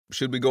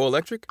Should we go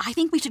electric? I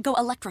think we should go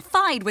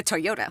electrified with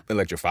Toyota.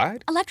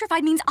 Electrified?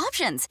 Electrified means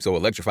options. So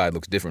electrified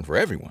looks different for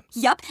everyone.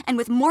 Yup, and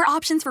with more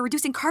options for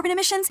reducing carbon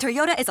emissions,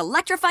 Toyota is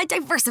electrified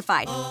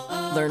diversified.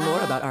 Learn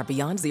more about our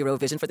Beyond Zero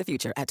vision for the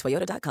future at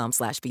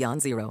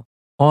toyota.com/Beyond Zero.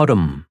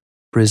 Autumn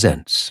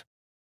presents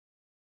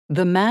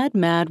The Mad,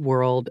 Mad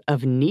World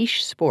of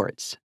Niche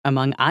Sports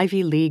Among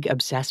Ivy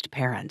League-Obsessed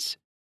Parents.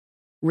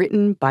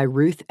 Written by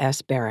Ruth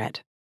S.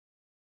 Barrett.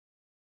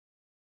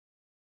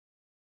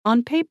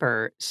 On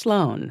paper,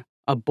 Sloan,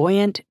 a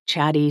buoyant,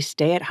 chatty,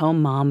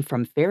 stay-at-home mom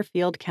from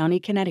Fairfield County,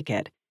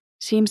 Connecticut,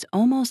 seems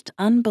almost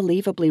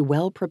unbelievably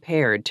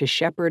well-prepared to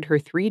shepherd her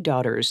 3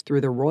 daughters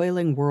through the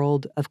roiling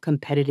world of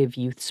competitive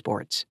youth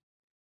sports.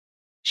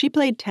 She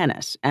played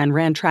tennis and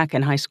ran track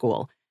in high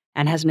school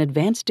and has an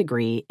advanced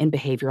degree in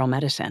behavioral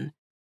medicine.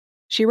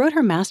 She wrote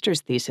her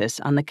master's thesis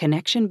on the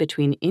connection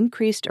between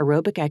increased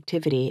aerobic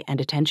activity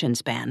and attention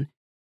span.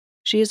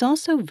 She is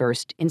also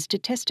versed in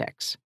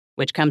statistics,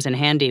 which comes in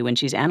handy when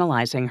she's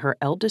analyzing her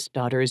eldest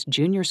daughter's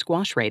junior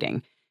squash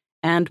rating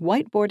and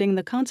whiteboarding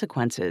the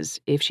consequences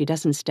if she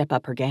doesn't step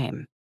up her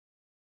game.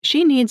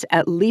 She needs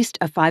at least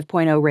a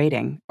 5.0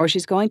 rating or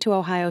she's going to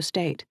Ohio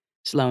State,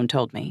 Sloan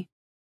told me.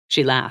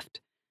 She laughed.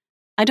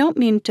 I don't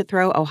mean to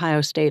throw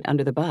Ohio State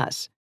under the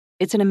bus.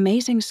 It's an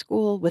amazing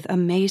school with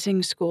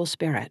amazing school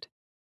spirit.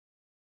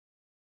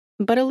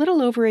 But a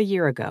little over a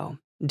year ago,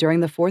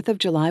 during the 4th of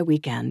July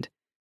weekend,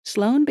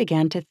 Sloan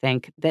began to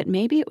think that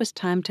maybe it was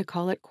time to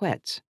call it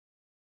quits.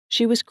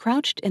 She was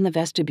crouched in the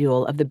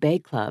vestibule of the Bay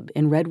Club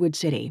in Redwood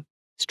City,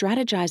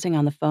 strategizing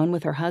on the phone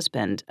with her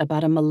husband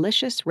about a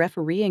malicious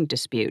refereeing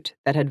dispute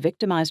that had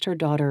victimized her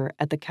daughter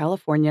at the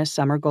California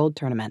Summer Gold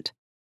Tournament.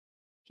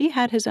 He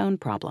had his own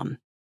problem.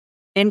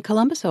 In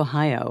Columbus,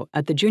 Ohio,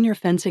 at the Junior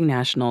Fencing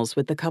Nationals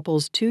with the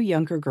couple's 2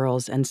 younger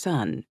girls and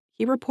son,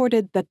 he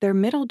reported that their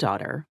middle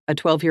daughter, a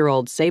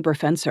 12-year-old saber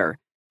fencer,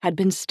 had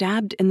been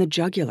stabbed in the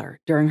jugular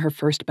during her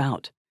first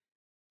bout.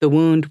 The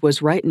wound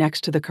was right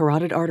next to the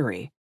carotid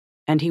artery,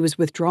 and he was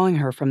withdrawing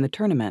her from the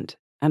tournament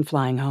and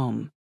flying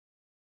home.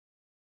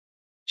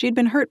 She'd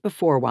been hurt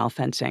before while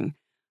fencing,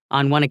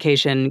 on one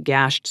occasion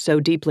gashed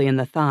so deeply in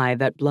the thigh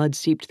that blood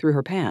seeped through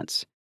her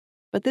pants.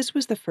 But this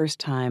was the first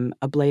time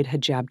a blade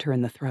had jabbed her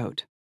in the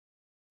throat.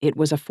 It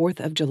was a 4th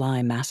of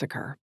July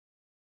massacre.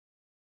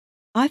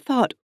 I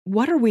thought,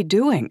 what are we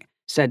doing?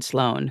 Said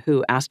Sloan,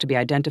 who asked to be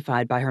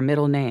identified by her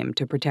middle name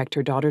to protect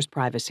her daughter's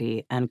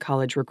privacy and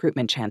college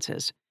recruitment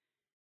chances.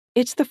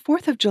 It's the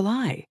 4th of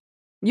July.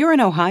 You're in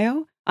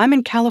Ohio. I'm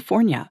in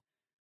California.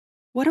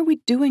 What are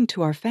we doing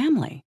to our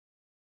family?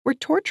 We're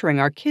torturing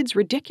our kids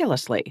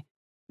ridiculously.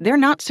 They're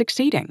not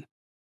succeeding.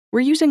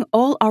 We're using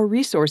all our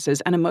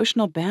resources and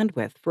emotional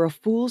bandwidth for a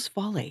fool's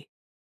folly.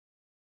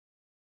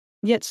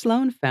 Yet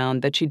Sloan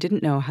found that she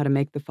didn't know how to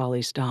make the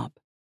folly stop.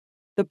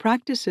 The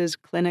practices,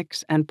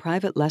 clinics, and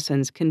private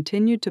lessons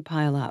continued to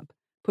pile up,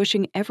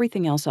 pushing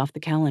everything else off the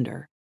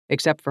calendar,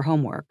 except for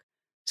homework.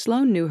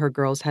 Sloan knew her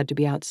girls had to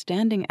be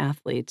outstanding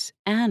athletes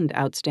and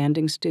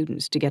outstanding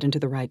students to get into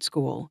the right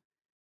school.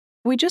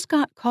 We just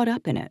got caught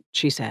up in it,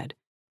 she said.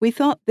 We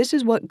thought this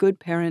is what good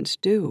parents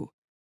do.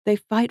 They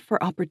fight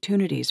for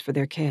opportunities for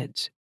their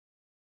kids.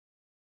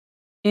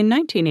 In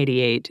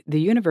 1988, the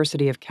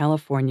University of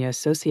California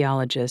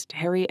sociologist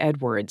Harry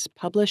Edwards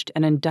published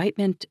an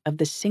indictment of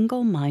the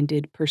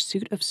single-minded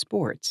pursuit of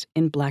sports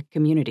in Black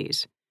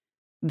communities.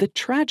 The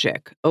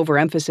tragic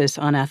overemphasis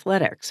on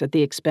athletics at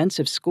the expense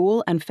of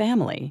school and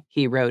family,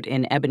 he wrote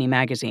in Ebony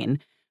magazine,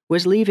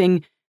 was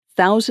leaving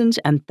thousands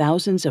and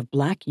thousands of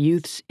Black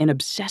youths in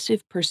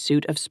obsessive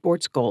pursuit of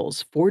sports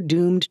goals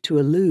foredoomed to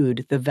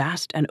elude the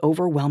vast and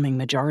overwhelming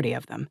majority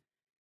of them.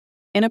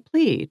 In a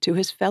plea to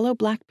his fellow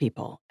Black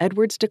people,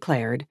 Edwards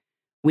declared,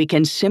 "We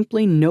can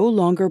simply no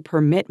longer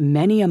permit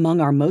many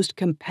among our most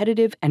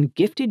competitive and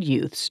gifted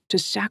youths to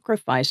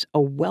sacrifice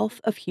a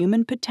wealth of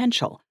human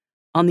potential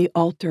on the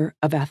altar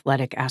of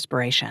athletic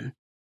aspiration."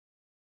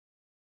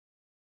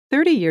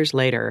 30 years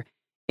later,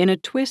 in a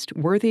twist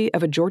worthy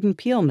of a Jordan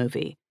Peele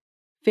movie,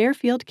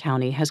 Fairfield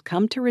County has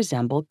come to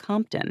resemble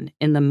Compton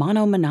in the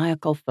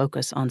monomaniacal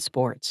focus on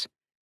sports.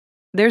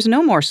 There's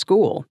no more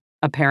school,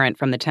 a parent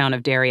from the town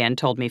of Darien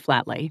told me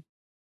flatly.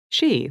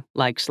 She,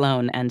 like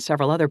Sloan and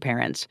several other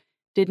parents,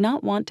 did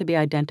not want to be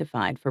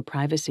identified for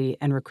privacy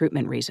and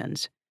recruitment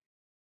reasons.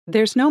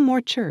 There's no more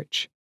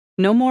church,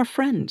 no more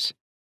friends.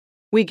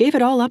 We gave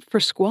it all up for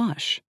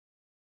squash.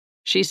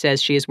 She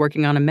says she is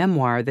working on a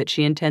memoir that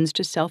she intends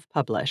to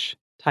self-publish,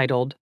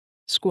 titled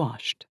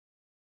Squashed.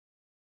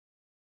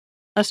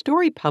 A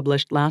story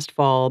published last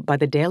fall by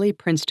the Daily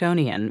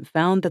Princetonian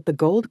found that the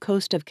Gold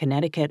Coast of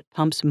Connecticut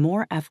pumps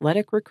more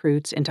athletic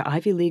recruits into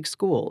Ivy League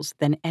schools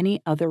than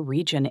any other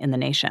region in the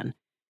nation.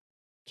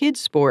 Kids'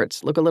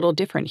 sports look a little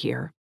different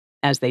here,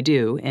 as they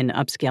do in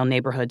upscale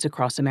neighborhoods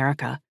across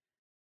America.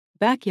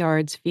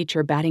 Backyards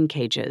feature batting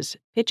cages,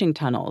 pitching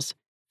tunnels,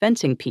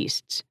 fencing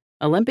pistes,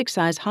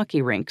 Olympic-size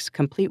hockey rinks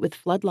complete with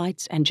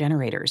floodlights and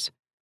generators.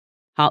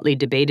 Hotly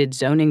debated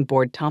zoning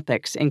board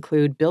topics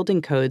include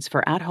building codes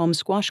for at-home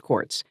squash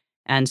courts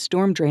and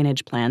storm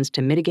drainage plans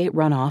to mitigate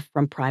runoff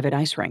from private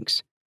ice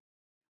rinks.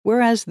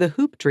 Whereas the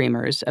hoop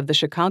dreamers of the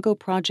Chicago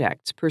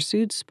projects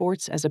pursued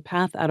sports as a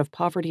path out of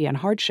poverty and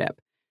hardship,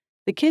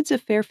 the kids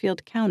of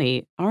Fairfield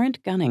County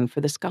aren't gunning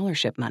for the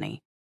scholarship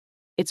money.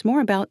 It's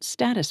more about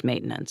status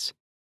maintenance,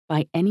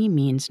 by any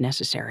means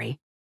necessary.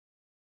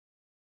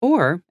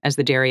 Or, as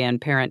the Darien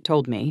parent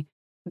told me,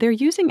 they're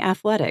using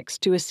athletics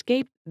to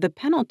escape the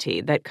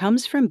penalty that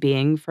comes from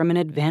being from an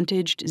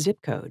advantaged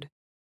zip code.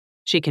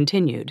 She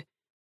continued,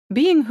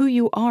 "Being who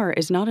you are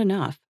is not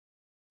enough.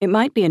 It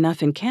might be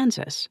enough in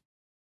Kansas,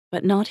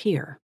 but not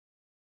here."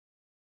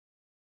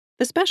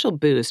 The special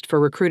boost for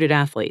recruited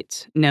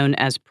athletes, known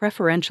as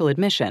preferential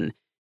admission,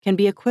 can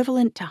be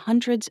equivalent to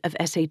hundreds of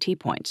SAT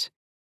points.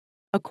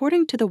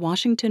 According to the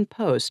Washington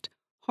Post,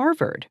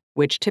 Harvard,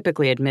 which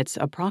typically admits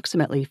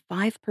approximately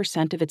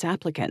 5% of its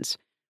applicants,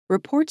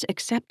 reports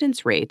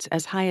acceptance rates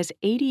as high as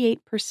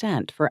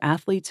 88% for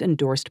athletes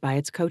endorsed by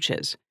its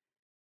coaches.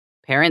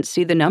 "Parents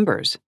see the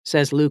numbers,"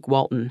 says Luke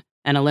Walton,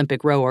 an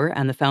Olympic rower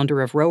and the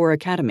founder of Rower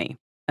Academy,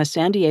 a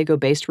San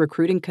Diego-based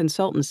recruiting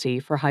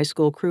consultancy for high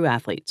school crew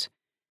athletes.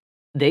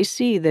 "They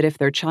see that if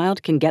their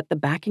child can get the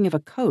backing of a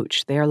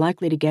coach, they are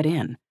likely to get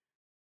in.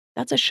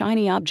 That's a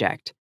shiny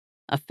object,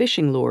 a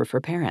fishing lure for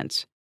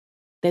parents.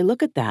 They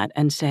look at that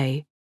and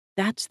say,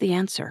 that's the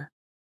answer.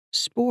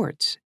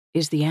 Sports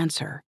is the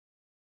answer."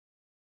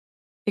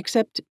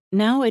 Except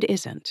now it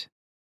isn't,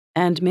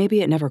 and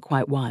maybe it never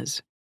quite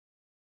was.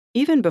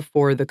 Even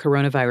before the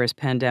coronavirus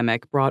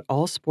pandemic brought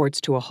all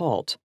sports to a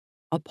halt,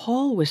 a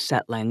pall was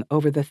settling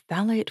over the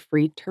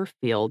phthalate-free turf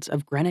fields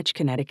of Greenwich,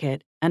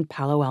 Connecticut, and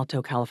Palo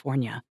Alto,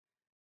 California.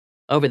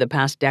 Over the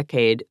past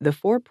decade, the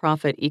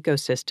for-profit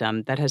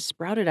ecosystem that has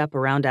sprouted up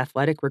around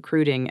athletic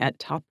recruiting at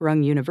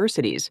top-rung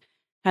universities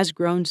has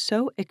grown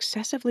so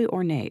excessively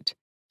ornate,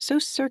 so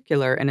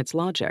circular in its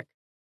logic,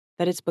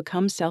 that it's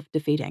become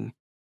self-defeating.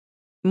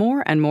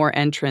 More and more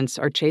entrants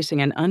are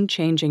chasing an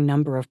unchanging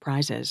number of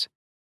prizes.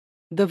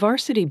 The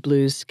Varsity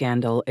Blues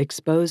scandal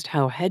exposed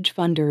how hedge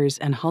funders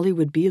and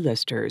Hollywood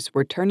B-listers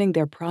were turning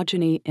their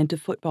progeny into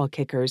football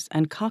kickers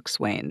and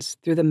coxswains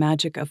through the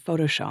magic of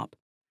Photoshop.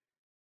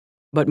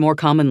 But more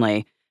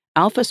commonly,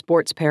 alpha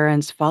sports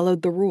parents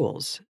followed the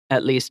rules,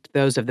 at least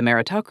those of the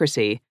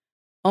meritocracy,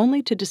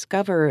 only to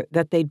discover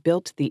that they'd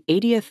built the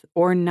 80th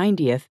or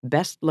 90th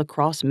best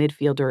lacrosse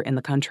midfielder in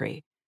the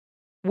country,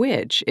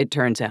 which, it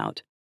turns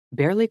out,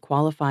 barely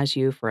qualifies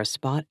you for a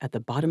spot at the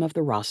bottom of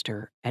the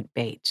roster at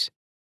Bates.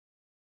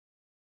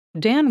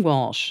 Dan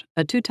Walsh,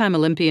 a two-time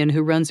Olympian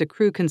who runs a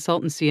crew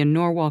consultancy in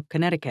Norwalk,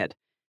 Connecticut,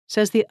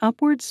 says the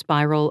upward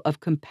spiral of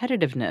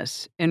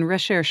competitiveness in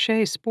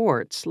recherché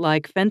sports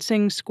like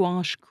fencing,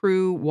 squash,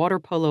 crew, water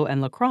polo,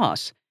 and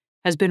lacrosse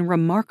has been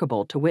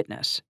remarkable to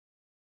witness.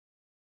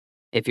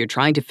 "If you're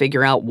trying to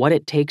figure out what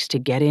it takes to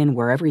get in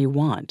wherever you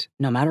want,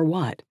 no matter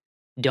what,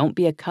 don't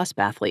be a cusp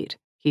athlete,"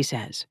 he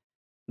says.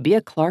 "Be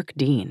a Clark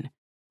Dean.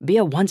 Be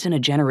a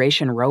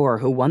once-in-a-generation rower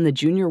who won the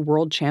Junior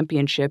World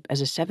Championship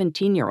as a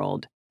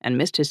 17-year-old and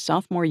missed his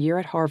sophomore year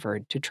at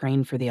Harvard to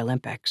train for the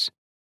Olympics."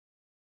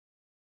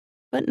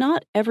 But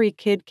not every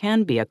kid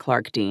can be a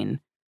Clark Dean.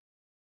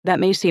 That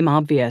may seem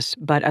obvious,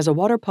 but as a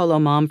water polo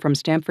mom from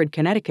Stamford,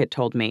 Connecticut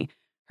told me,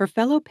 her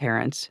fellow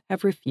parents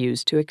have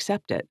refused to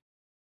accept it.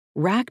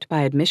 Racked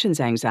by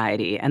admissions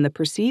anxiety and the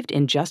perceived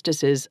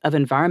injustices of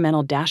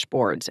environmental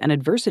dashboards and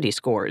adversity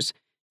scores,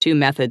 two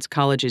methods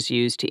colleges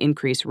use to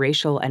increase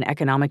racial and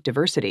economic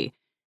diversity,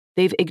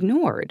 they've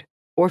ignored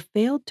or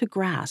failed to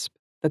grasp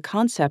the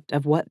concept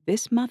of what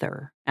this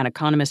mother, an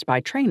economist by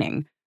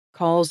training,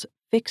 calls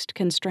fixed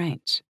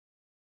constraints.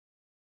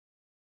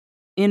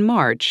 In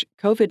March,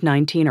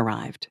 COVID-19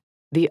 arrived,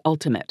 the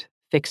ultimate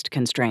fixed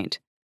constraint.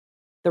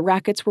 The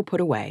rackets were put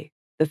away,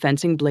 the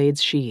fencing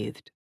blades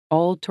sheathed,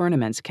 all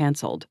tournaments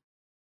canceled.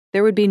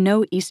 There would be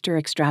no Easter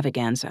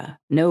extravaganza,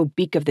 no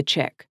Beak of the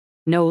Chick,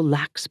 no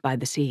Lax by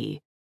the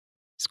Sea.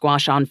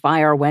 Squash on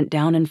Fire went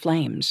down in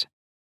flames.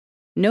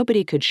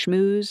 Nobody could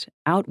schmooze,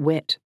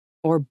 outwit,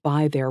 or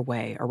buy their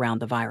way around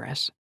the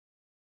virus.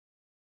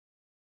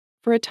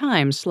 For a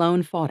time,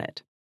 Sloan fought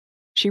it.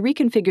 She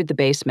reconfigured the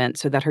basement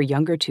so that her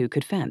younger two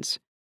could fence.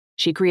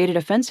 She created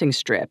a fencing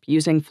strip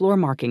using floor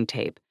marking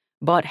tape,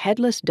 bought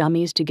headless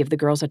dummies to give the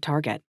girls a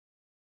target.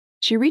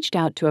 She reached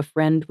out to a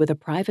friend with a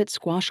private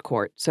squash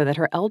court so that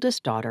her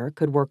eldest daughter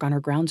could work on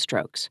her ground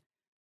strokes.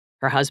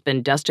 Her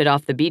husband dusted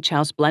off the beach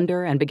house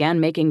blender and began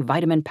making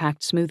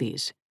vitamin-packed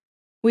smoothies.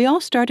 "We all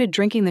started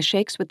drinking the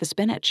shakes with the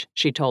spinach,"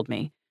 she told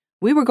me.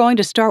 "We were going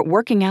to start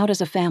working out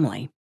as a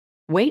family.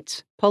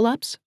 Weights,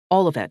 pull-ups,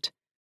 all of it.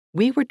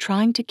 We were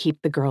trying to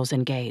keep the girls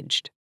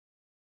engaged."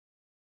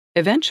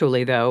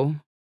 Eventually, though,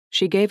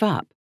 she gave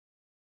up.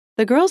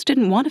 The girls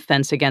didn't want to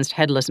fence against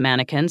headless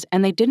mannequins,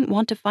 and they didn't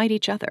want to fight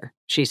each other,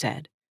 she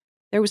said.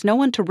 There was no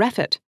one to ref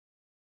it.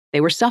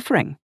 They were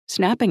suffering,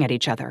 snapping at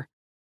each other.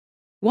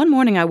 One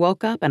morning I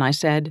woke up and I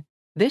said,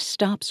 "This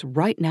stops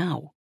right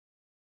now."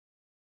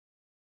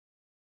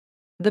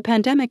 The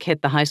pandemic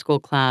hit the high school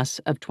class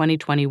of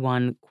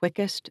 2021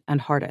 quickest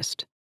and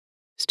hardest.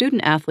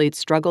 Student athletes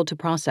struggled to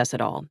process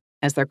it all,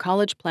 as their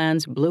college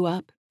plans blew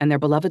up and their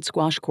beloved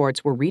squash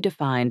courts were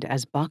redefined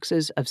as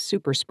boxes of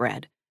super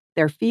spread,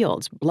 their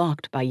fields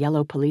blocked by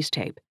yellow police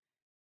tape.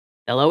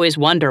 They'll always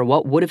wonder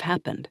what would have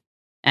happened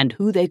and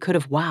who they could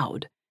have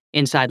wowed,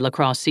 Inside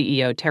Lacrosse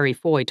CEO Terry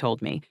Foy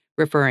told me,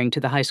 referring to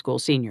the high school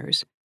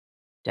seniors.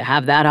 To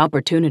have that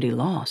opportunity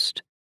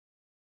lost.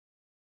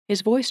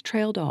 His voice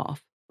trailed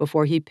off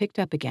before he picked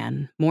up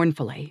again,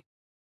 mournfully.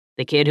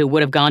 The kid who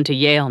would have gone to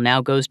Yale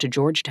now goes to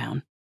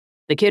Georgetown.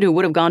 The kid who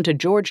would have gone to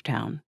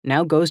Georgetown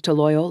now goes to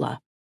Loyola.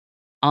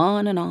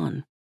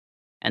 On.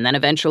 And then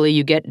eventually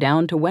you get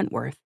down to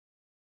Wentworth.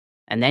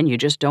 And then you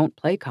just don't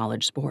play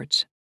college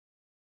sports.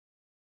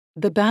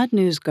 The bad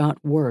news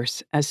got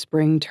worse as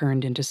spring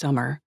turned into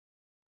summer.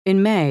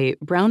 In May,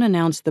 Brown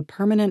announced the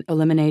permanent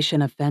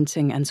elimination of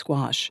fencing and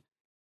squash.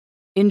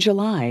 In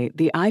July,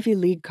 the Ivy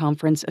League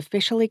Conference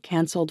officially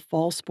canceled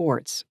fall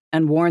sports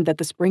and warned that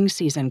the spring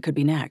season could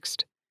be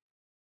next.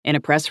 In a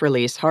press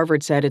release,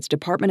 Harvard said its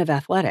Department of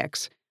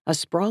Athletics, a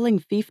sprawling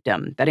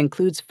fiefdom that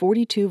includes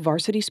 42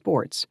 varsity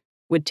sports,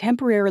 would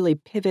temporarily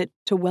pivot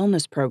to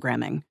wellness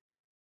programming.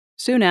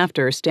 Soon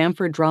after,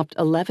 Stanford dropped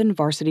 11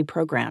 varsity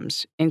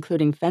programs,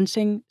 including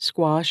fencing,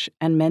 squash,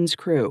 and men's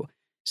crew,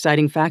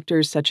 citing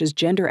factors such as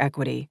gender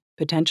equity,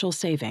 potential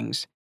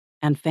savings,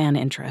 and fan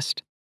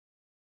interest.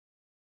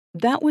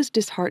 That was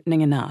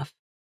disheartening enough.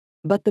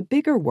 But the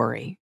bigger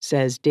worry,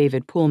 says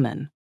David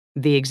Poolman,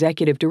 the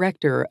executive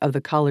director of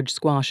the College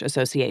Squash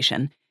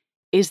Association,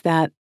 is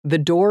that the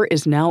door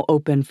is now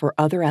open for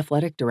other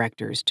athletic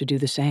directors to do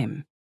the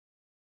same.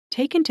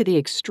 Taken to the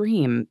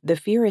extreme, the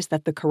fear is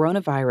that the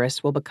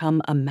coronavirus will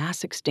become a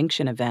mass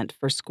extinction event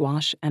for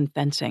squash and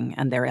fencing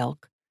and their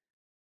ilk.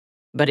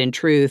 But in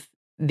truth,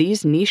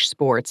 these niche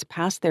sports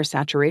passed their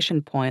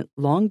saturation point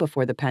long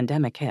before the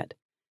pandemic hit.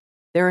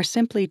 There are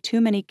simply too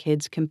many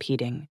kids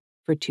competing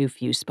for too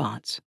few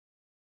spots.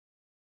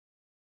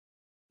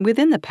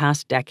 Within the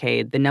past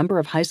decade, the number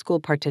of high school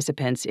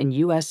participants in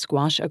U.S.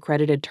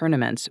 squash-accredited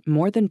tournaments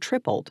more than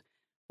tripled,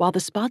 while the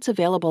spots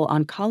available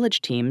on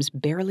college teams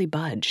barely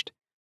budged.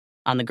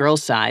 On the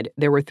girls' side,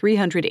 there were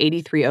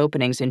 383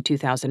 openings in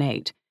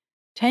 2008.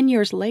 10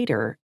 years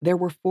later, there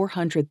were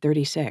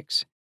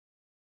 436.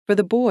 For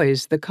the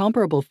boys, the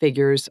comparable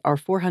figures are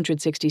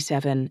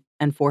 467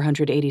 and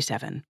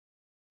 487.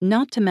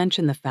 Not to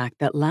mention the fact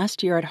that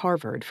last year at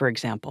Harvard, for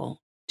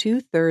example,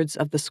 2/3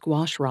 of the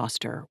squash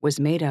roster was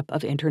made up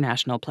of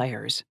international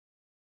players.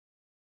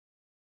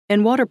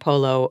 In water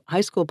polo,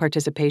 high school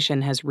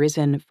participation has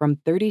risen from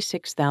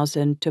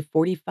 36,000 to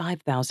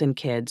 45,000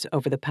 kids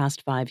over the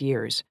past 5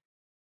 years.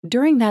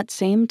 During that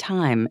same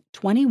time,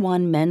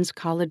 21 men's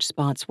college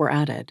spots were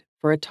added,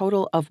 for a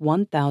total of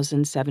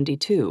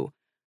 1,072,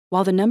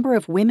 while the number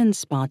of women's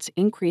spots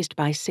increased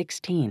by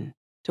 16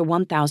 to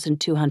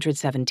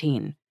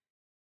 1,217.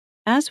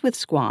 As with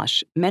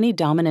squash, many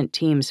dominant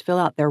teams fill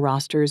out their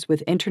rosters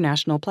with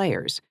international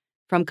players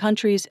from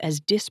countries as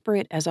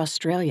disparate as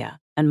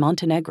Australia and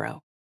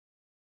Montenegro.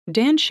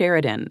 Dan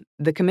Sheridan,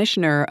 the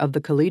commissioner of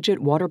the Collegiate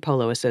Water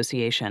Polo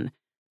Association,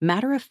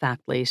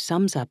 matter-of-factly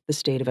sums up the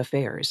state of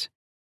affairs.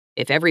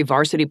 If every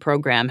varsity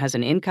program has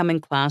an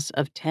incoming class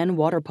of 10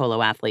 water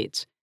polo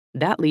athletes,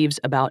 that leaves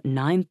about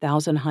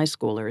 9,000 high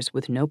schoolers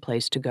with no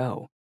place to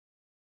go.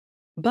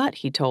 But,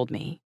 he told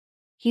me,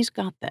 he's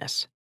got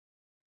this.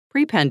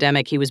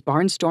 Pre-pandemic, he was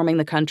barnstorming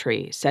the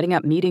country, setting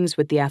up meetings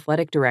with the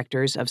athletic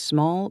directors of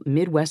small,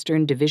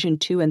 Midwestern Division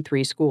II and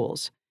III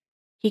schools.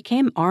 He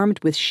came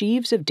armed with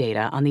sheaves of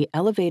data on the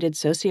elevated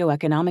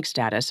socioeconomic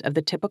status of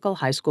the typical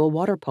high school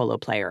water polo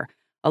player,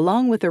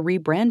 along with a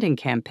rebranding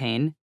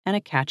campaign and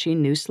a catchy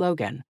new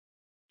slogan,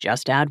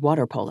 "Just add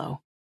water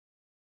polo."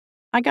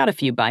 I got a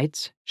few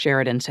bites,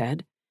 Sheridan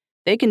said.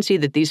 They can see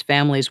that these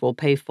families will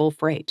pay full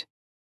freight.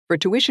 For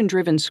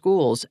tuition-driven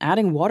schools,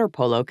 adding water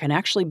polo can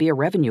actually be a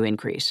revenue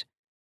increase.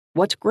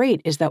 What's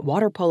great is that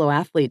water polo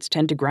athletes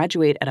tend to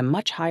graduate at a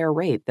much higher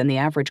rate than the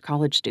average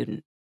college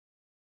student.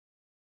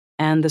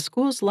 And the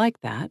schools like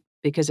that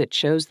because it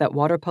shows that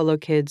water polo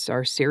kids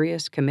are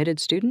serious, committed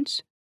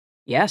students?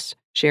 Yes,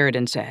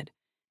 Sheridan said.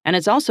 And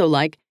it's also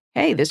like,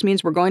 hey, this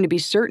means we're going to be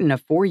certain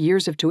of 4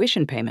 years of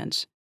tuition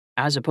payments,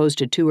 as opposed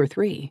to 2 or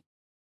 3.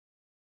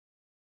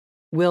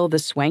 Will the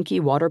swanky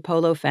water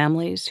polo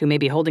families who may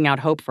be holding out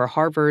hope for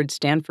Harvard,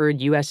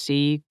 Stanford,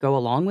 USC go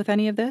along with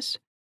any of this?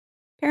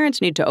 Parents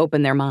need to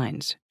open their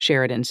minds,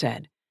 Sheridan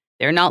said.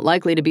 They're not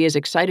likely to be as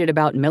excited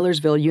about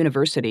Millersville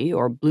University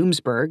or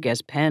Bloomsburg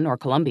as Penn or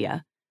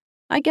Columbia.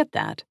 I get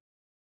that.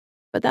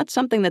 But that's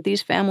something that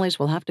these families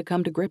will have to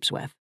come to grips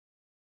with.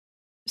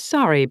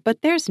 Sorry,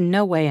 but there's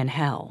no way in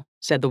hell,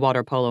 said the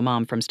water polo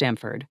mom from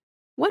Stanford.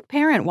 What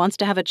parent wants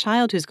to have a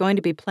child who's going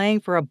to be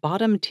playing for a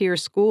bottom-tier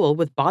school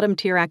with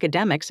bottom-tier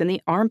academics in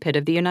the armpit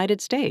of the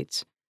United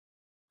States?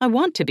 I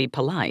want to be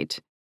polite,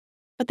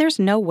 but there's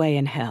no way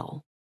in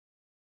hell.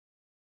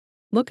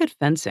 Look at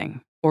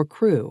fencing, or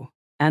crew,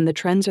 and the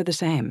trends are the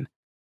same.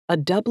 A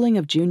doubling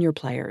of junior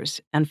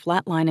players and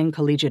flatlining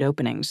collegiate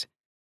openings.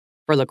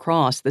 For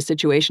lacrosse, the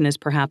situation is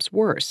perhaps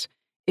worse,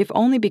 if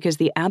only because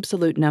the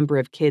absolute number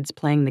of kids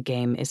playing the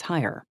game is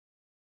higher.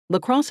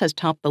 Lacrosse has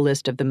topped the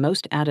list of the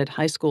most added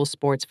high school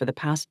sports for the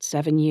past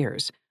 7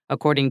 years,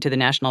 according to the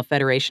National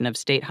Federation of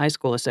State High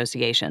School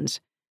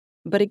Associations.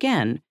 But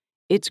again,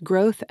 its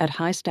growth at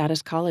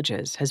high-status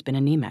colleges has been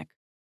anemic.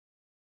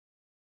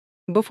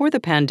 Before the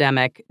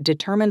pandemic,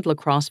 determined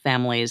lacrosse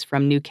families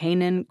from New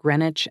Canaan,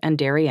 Greenwich, and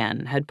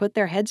Darien had put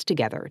their heads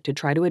together to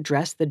try to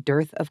address the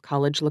dearth of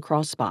college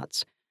lacrosse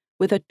spots,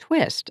 with a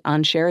twist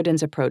on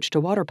Sheridan's approach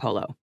to water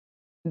polo.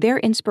 Their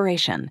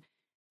inspiration,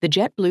 the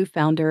JetBlue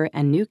founder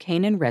and New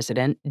Canaan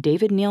resident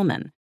David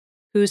Nealman,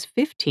 whose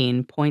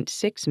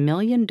 $15.6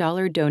 million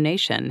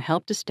donation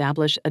helped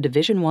establish a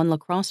Division I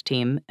lacrosse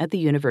team at the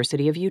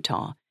University of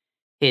Utah.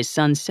 His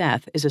son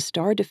Seth is a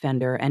star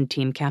defender and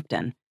team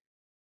captain.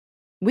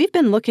 "We've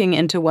been looking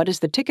into what is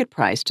the ticket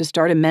price to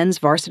start a men's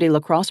varsity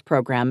lacrosse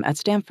program at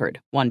Stanford,"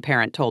 one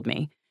parent told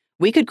me.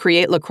 "We could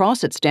create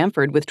lacrosse at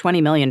Stanford with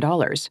 $20 million.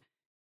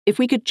 If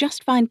we could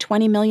just find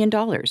 $20 million,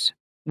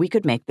 we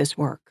could make this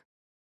work."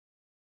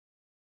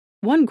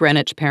 One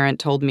Greenwich parent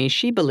told me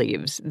she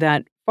believes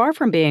that, far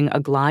from being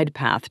a glide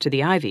path to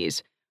the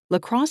Ivies,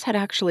 lacrosse had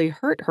actually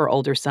hurt her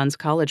older son's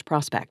college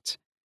prospects.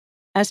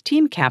 As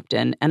team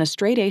captain and a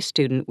straight-A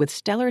student with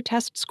stellar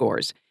test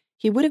scores,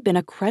 he would have been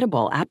a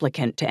credible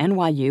applicant to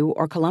NYU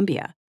or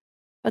Columbia.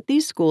 But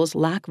these schools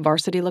lack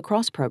varsity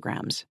lacrosse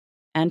programs,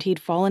 and he'd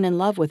fallen in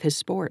love with his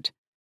sport.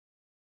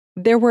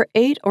 "There were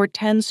 8 or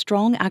 10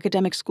 strong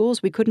academic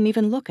schools we couldn't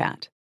even look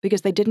at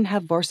because they didn't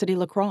have varsity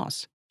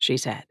lacrosse," she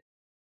said.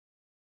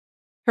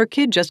 Her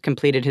kid just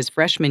completed his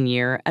freshman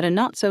year at a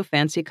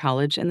not-so-fancy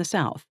college in the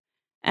South,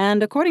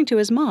 and according to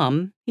his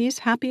mom, he's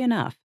happy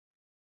enough.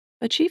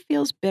 But she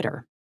feels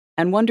bitter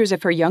and wonders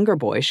if her younger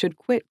boy should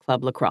quit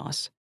club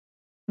lacrosse.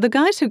 "The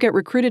guys who get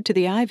recruited to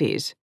the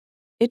Ivies,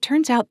 it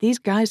turns out these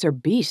guys are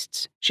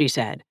beasts," she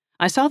said.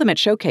 "I saw them at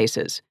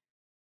showcases.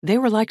 They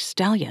were like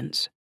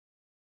stallions."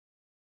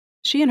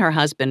 She and her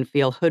husband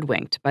feel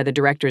hoodwinked by the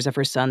directors of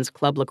her son's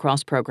club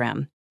lacrosse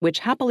program, which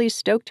happily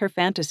stoked her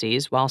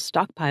fantasies while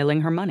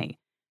stockpiling her money.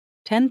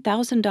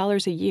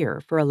 $10,000 a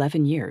year for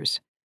 11 years.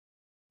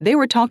 "They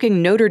were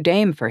talking Notre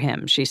Dame for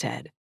him," she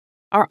said.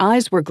 "Our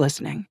eyes were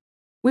glistening.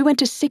 We went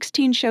to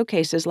 16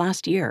 showcases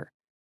last year.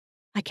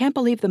 I can't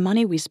believe the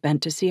money we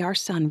spent to see our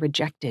son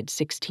rejected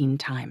 16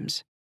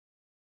 times."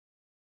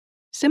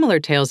 Similar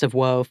tales of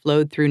woe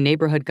flowed through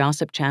neighborhood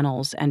gossip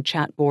channels and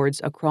chat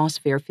boards across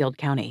Fairfield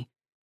County.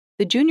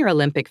 The junior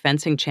Olympic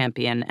fencing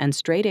champion and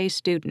straight-A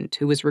student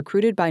who was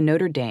recruited by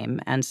Notre Dame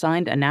and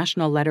signed a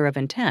national letter of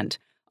intent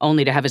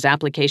only to have his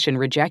application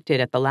rejected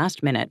at the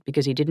last minute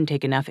because he didn't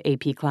take enough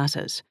AP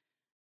classes.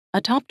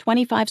 A top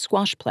 25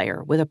 squash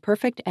player with a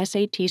perfect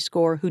SAT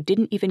score who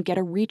didn't even get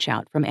a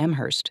reach-out from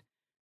Amherst.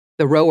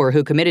 The rower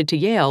who committed to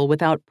Yale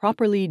without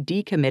properly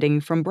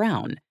decommitting from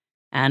Brown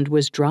and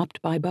was dropped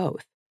by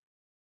both.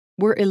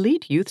 Were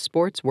elite youth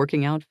sports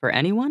working out for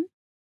anyone?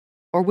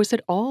 Or was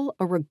it all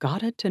a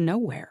regatta to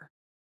nowhere?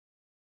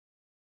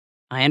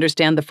 "I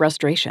understand the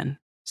frustration,"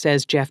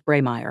 says Jeff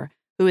Braymeyer,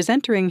 who is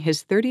entering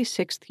his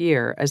 36th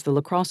year as the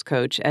lacrosse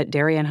coach at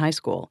Darien High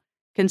School,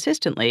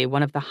 consistently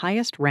one of the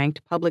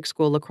highest-ranked public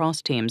school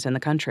lacrosse teams in the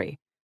country.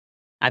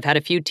 "I've had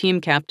a few team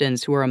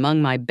captains who are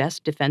among my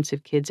best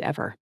defensive kids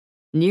ever,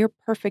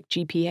 near-perfect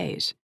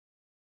GPAs.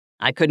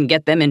 I couldn't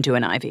get them into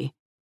an Ivy.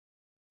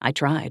 I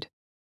tried."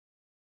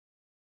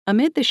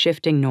 Amid the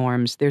shifting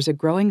norms, there's a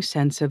growing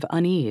sense of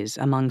unease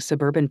among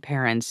suburban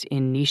parents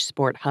in niche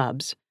sport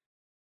hubs,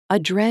 a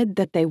dread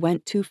that they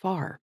went too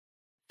far,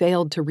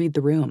 failed to read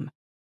the room.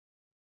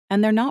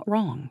 And they're not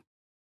wrong.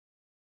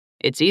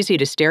 "It's easy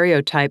to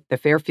stereotype the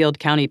Fairfield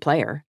County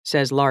player,"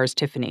 says Lars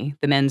Tiffany,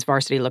 the men's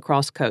varsity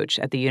lacrosse coach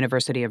at the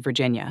University of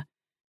Virginia.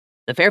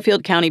 "The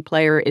Fairfield County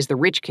player is the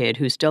rich kid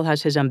who still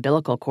has his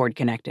umbilical cord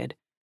connected.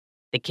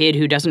 The kid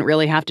who doesn't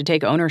really have to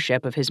take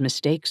ownership of his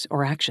mistakes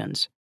or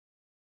actions."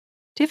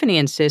 Tiffany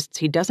insists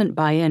he doesn't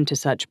buy into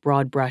such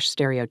broad-brush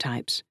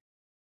stereotypes.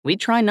 "We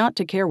try not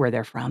to care where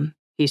they're from,"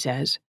 he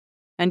says.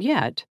 "And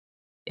yet,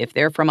 if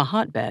they're from a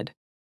hotbed,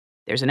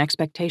 there's an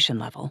expectation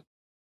level."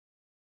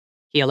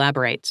 He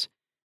elaborates,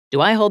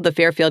 "Do I hold the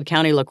Fairfield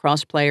County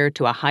lacrosse player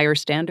to a higher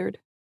standard?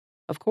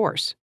 Of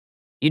course.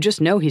 You just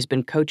know he's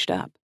been coached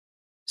up.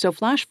 So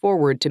flash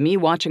forward to me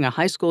watching a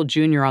high school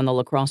junior on the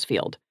lacrosse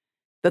field.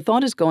 The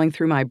thought is going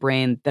through my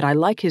brain that I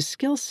like his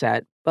skill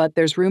set, but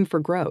there's room for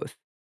growth.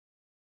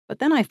 But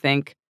then I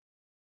think,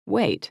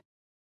 wait,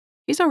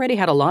 he's already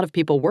had a lot of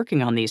people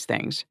working on these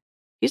things.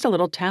 He's a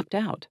little tapped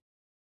out.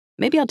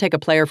 Maybe I'll take a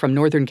player from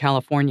Northern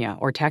California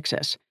or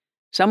Texas,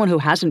 someone who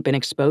hasn't been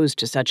exposed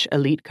to such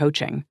elite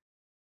coaching,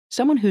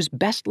 someone whose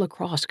best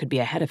lacrosse could be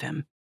ahead of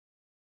him."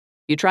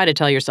 You try to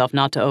tell yourself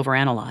not to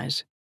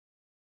overanalyze,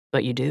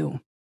 but you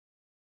do.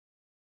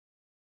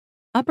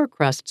 Upper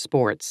crust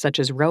sports such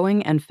as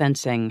rowing and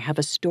fencing have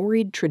a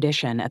storied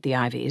tradition at the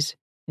Ivies,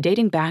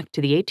 dating back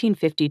to the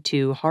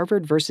 1852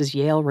 Harvard versus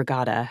Yale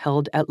regatta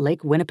held at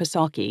Lake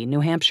Winnipesaukee, New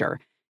Hampshire,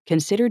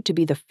 considered to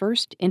be the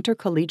first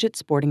intercollegiate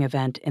sporting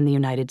event in the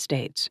United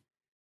States.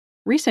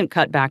 Recent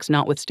cutbacks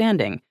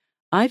notwithstanding,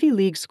 Ivy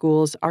League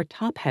schools are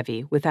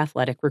top-heavy with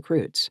athletic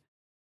recruits.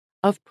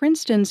 Of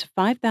Princeton's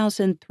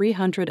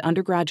 5,300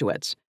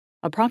 undergraduates,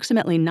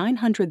 approximately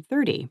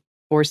 930,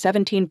 or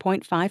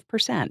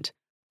 17.5%,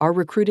 are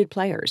recruited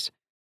players.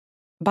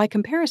 By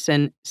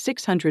comparison,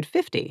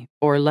 650,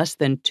 or less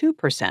than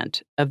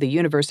 2%, of the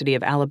University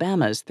of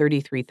Alabama's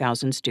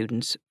 33,000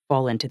 students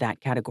fall into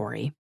that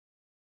category.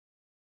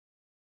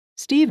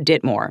 Steve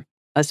Ditmore,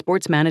 a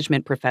sports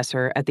management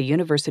professor at the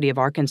University of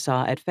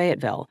Arkansas at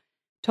Fayetteville,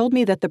 told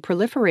me that the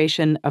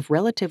proliferation of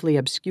relatively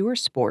obscure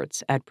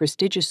sports at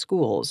prestigious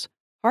schools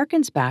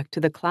harkens back to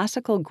the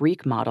classical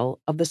Greek model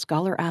of the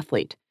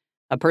scholar-athlete,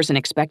 a person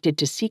expected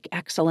to seek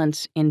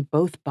excellence in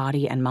both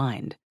body and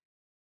mind.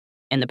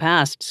 In the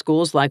past,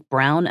 schools like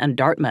Brown and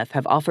Dartmouth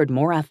have offered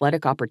more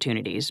athletic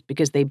opportunities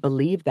because they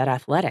believe that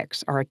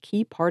athletics are a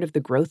key part of the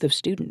growth of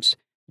students,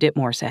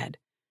 Ditmore said.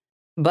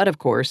 But of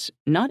course,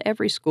 not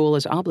every school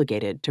is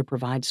obligated to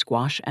provide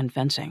squash and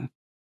fencing.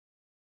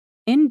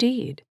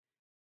 Indeed.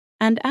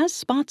 And as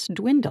spots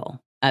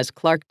dwindle, as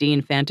Clark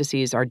Dean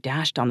fantasies are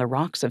dashed on the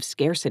rocks of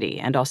scarcity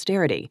and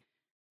austerity,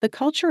 the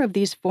culture of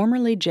these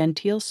formerly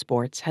genteel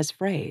sports has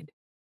frayed.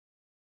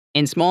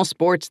 In small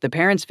sports, the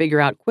parents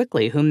figure out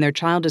quickly whom their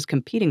child is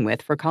competing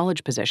with for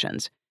college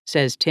positions,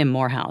 says Tim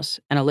Morehouse,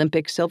 an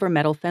Olympic silver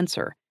medal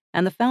fencer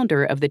and the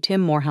founder of the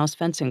Tim Morehouse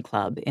Fencing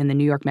Club in the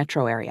New York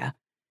metro area.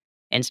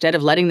 Instead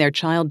of letting their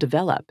child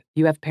develop,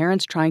 you have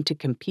parents trying to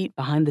compete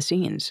behind the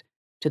scenes,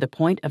 to the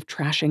point of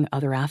trashing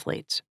other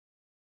athletes.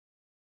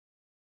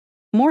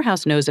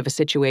 Morehouse knows of a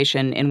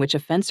situation in which a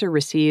fencer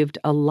received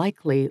a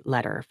likely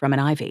letter from an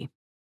Ivy.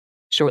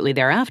 Shortly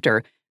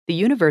thereafter, the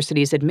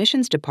university's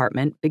admissions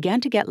department began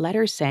to get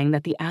letters saying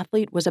that the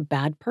athlete was a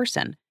bad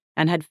person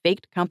and had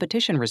faked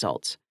competition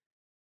results.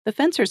 The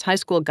fencer's high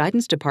school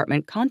guidance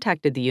department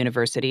contacted the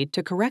university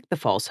to correct the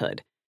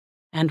falsehood,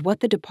 and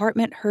what the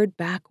department heard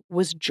back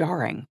was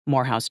jarring,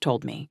 Morehouse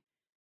told me.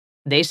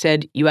 They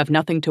said, "You have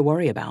nothing to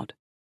worry about.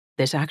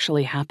 This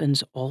actually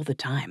happens all the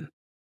time."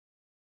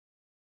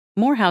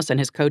 Morehouse and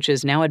his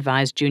coaches now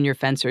advise junior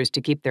fencers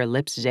to keep their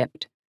lips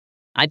zipped.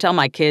 I tell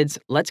my kids,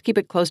 let's keep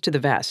it close to the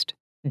vest.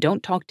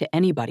 Don't talk to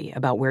anybody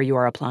about where you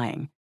are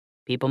applying.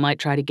 People might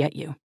try to get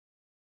you.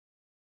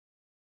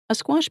 A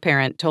squash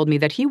parent told me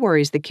that he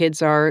worries the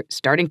kids are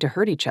starting to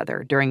hurt each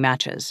other during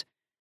matches.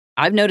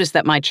 I've noticed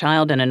that my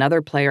child and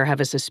another player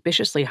have a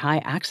suspiciously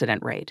high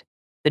accident rate.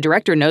 The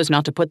director knows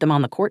not to put them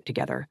on the court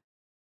together.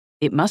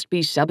 It must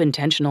be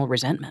subintentional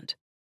resentment.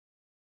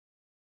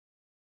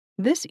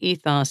 This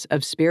ethos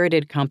of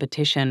spirited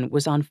competition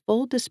was on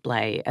full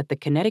display at the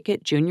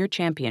Connecticut Junior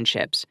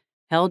Championships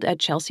held at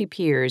Chelsea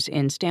Piers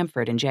in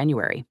Stamford in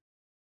January.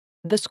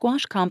 The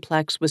squash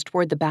complex was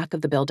toward the back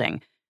of the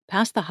building,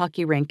 past the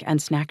hockey rink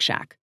and snack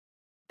shack.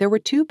 There were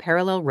 2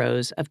 parallel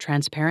rows of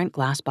transparent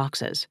glass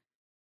boxes.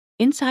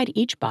 Inside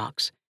each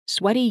box,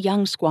 sweaty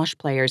young squash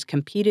players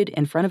competed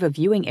in front of a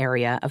viewing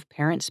area of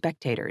parent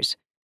spectators.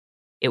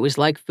 It was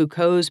like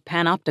Foucault's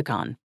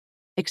panopticon,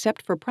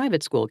 except for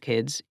private school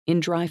kids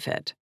in dry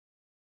fit.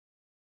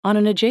 On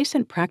an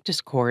adjacent practice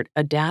court,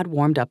 a dad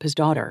warmed up his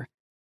daughter.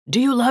 "Do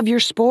you love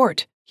your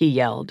sport?" he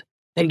yelled.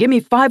 "Then give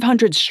me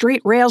 500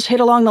 straight rails hit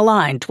along the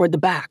line toward the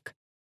back."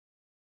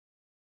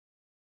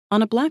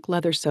 On a black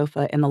leather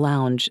sofa in the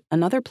lounge,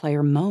 another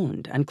player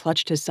moaned and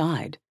clutched his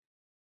side.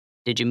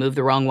 "Did you move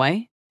the wrong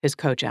way?" his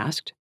coach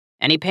asked.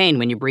 "Any pain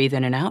when you breathe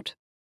in and out?"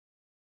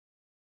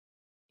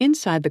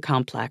 Inside the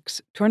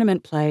complex,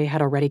 tournament play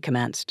had already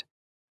commenced.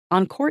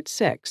 On court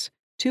 6,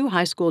 2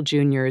 high school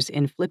juniors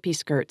in flippy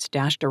skirts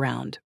dashed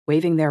around,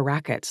 waving their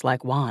rackets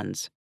like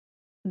wands.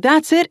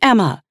 "That's it,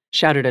 Emma!"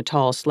 shouted a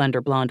tall,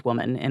 slender blonde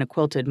woman in a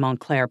quilted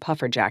Montclair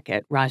puffer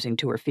jacket, rising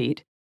to her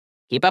feet.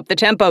 "Keep up the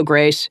tempo,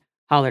 Grace,"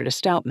 hollered a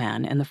stout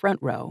man in the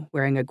front row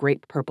wearing a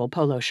grape purple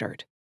polo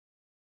shirt.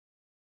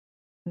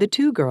 The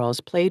 2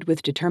 girls played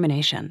with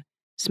determination,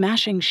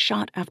 smashing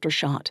shot after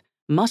shot,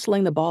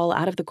 muscling the ball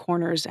out of the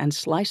corners and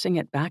slicing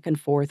it back and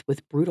forth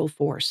with brutal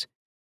force.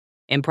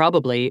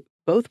 Improbably,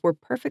 both were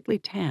perfectly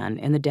tan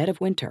in the dead of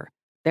winter,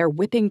 their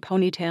whipping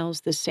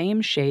ponytails the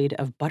same shade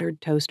of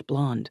buttered toast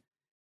blonde.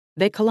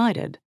 They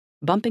collided,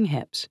 bumping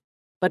hips,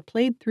 but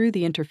played through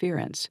the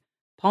interference,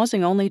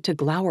 pausing only to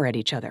glower at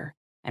each other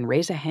and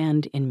raise a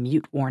hand in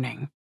mute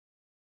warning.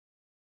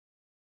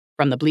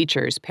 From the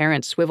bleachers,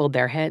 parents swiveled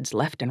their heads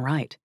left and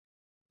right.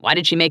 "Why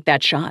did she make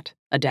that shot?"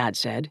 a dad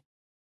said.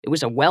 "It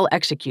was a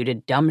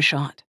well-executed dumb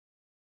shot."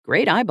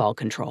 "Great eyeball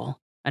control,"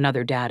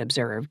 another dad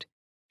observed.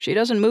 "She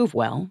doesn't move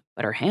well,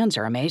 but her hands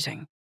are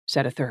amazing,"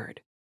 said a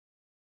third.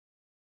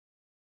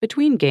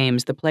 Between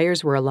games, the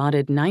players were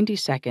allotted 90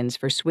 seconds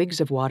for swigs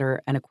of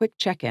water and a quick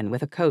check-in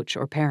with a coach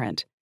or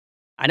parent.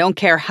 "I don't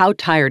care how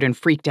tired and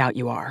freaked out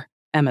you are,"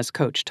 Emma's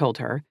coach told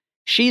her.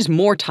 "She's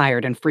more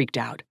tired and freaked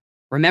out.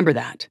 Remember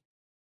that."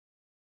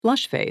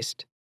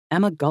 Flush-faced,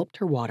 Emma gulped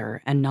her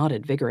water and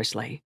nodded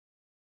vigorously.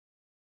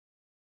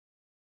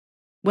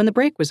 When the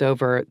break was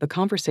over, the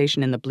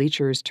conversation in the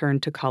bleachers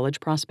turned to college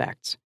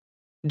prospects.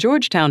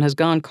 "Georgetown has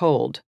gone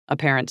cold," a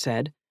parent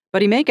said,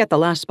 "but he may get the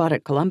last spot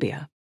at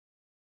Columbia."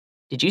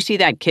 "Did you see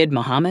that kid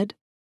Muhammad?"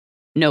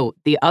 "No,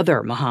 the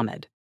other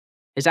Muhammad."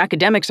 His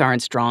academics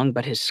aren't strong,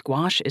 but his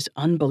squash is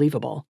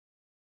unbelievable."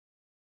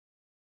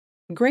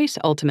 Grace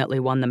ultimately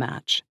won the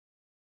match.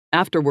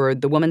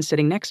 Afterward, the woman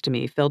sitting next to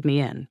me filled me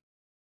in.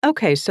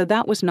 "Okay, so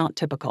that was not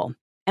typical.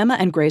 Emma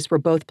and Grace were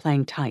both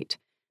playing tight,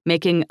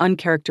 making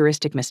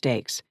uncharacteristic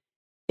mistakes.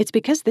 It's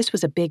because this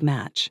was a big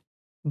match.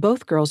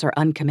 Both girls are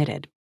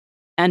uncommitted.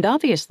 And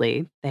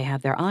obviously, they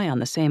have their eye on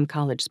the same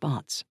college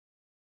spots."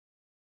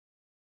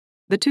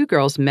 The two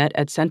girls met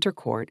at center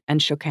court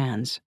and shook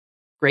hands.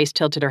 Grace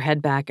tilted her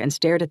head back and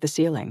stared at the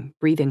ceiling,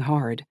 breathing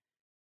hard.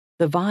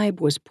 The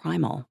vibe was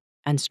primal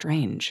and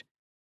strange.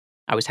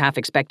 I was half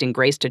expecting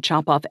Grace to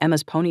chop off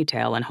Emma's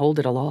ponytail and hold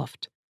it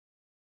aloft.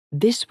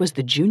 This was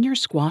the junior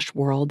squash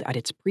world at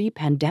its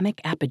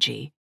pre-pandemic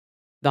apogee,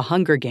 the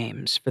Hunger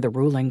Games for the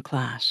ruling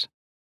class.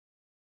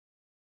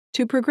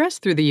 To progress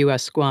through the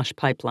U.S. squash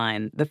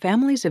pipeline, the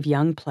families of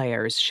young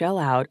players shell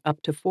out up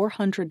to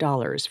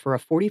 $400 for a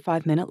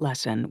 45-minute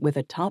lesson with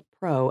a top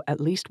pro at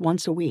least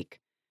once a week,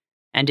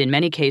 and in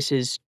many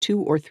cases, 2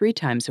 or 3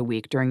 times a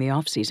week during the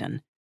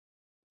off-season.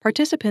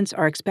 Participants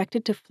are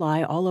expected to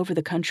fly all over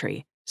the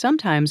country,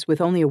 sometimes with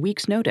only a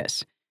week's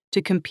notice,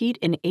 to compete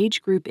in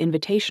age group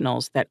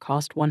invitationals that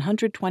cost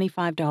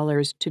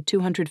 $125 to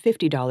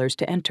 $250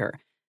 to enter,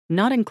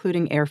 not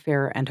including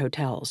airfare and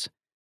hotels.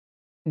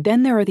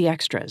 Then there are the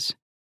extras.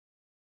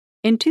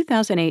 In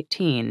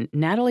 2018,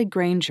 Natalie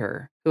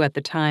Granger, who at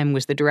the time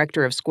was the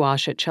director of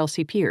squash at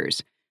Chelsea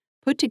Piers,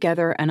 put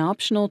together an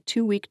optional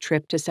 2-week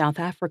trip to South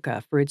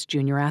Africa for its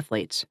junior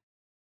athletes.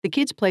 The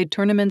kids played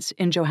tournaments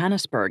in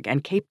Johannesburg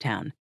and Cape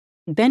Town,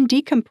 then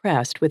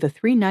decompressed with a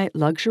 3-night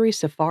luxury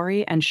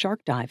safari and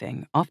shark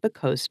diving off the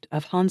coast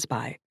of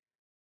Hansby.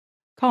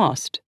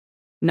 Cost: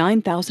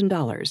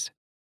 $9,000,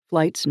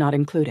 flights not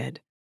included.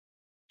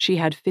 She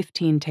had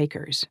 15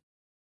 takers.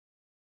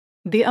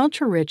 The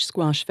ultra-rich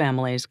squash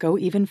families go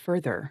even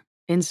further,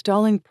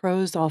 installing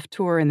pros off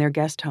tour in their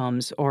guest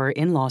homes or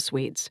in-law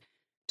suites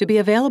to be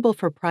available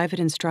for private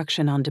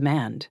instruction on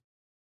demand.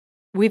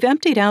 "We've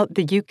emptied out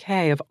the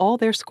UK of all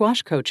their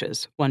squash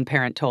coaches," one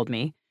parent told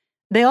me.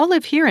 "They all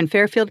live here in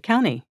Fairfield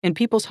County, in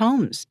people's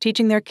homes,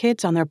 teaching their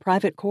kids on their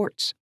private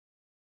courts."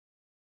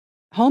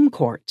 Home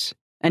courts,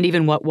 and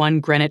even what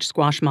one Greenwich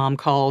squash mom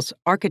calls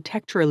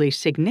architecturally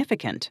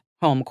significant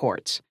home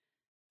courts,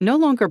 no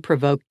longer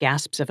provoke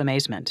gasps of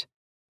amazement.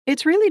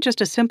 "It's really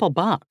just a simple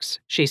box,"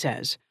 she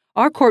says.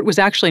 "Our court was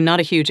actually not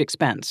a huge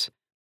expense.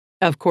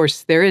 Of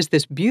course, there is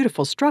this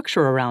beautiful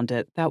structure around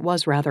it that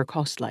was rather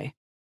costly."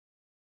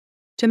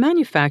 To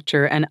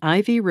manufacture an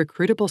Ivy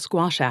recruitable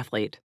squash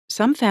athlete,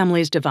 some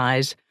families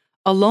devise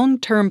a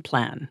long-term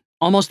plan,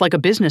 almost like a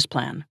business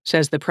plan,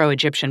 says the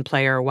pro-Egyptian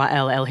player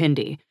Wael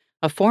El-Hindi,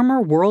 a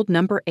former world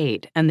number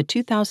 8 and the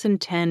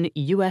 2010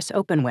 U.S.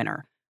 Open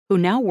winner, who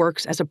now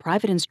works as a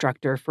private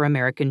instructor for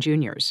American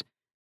juniors.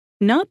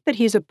 Not that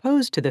he's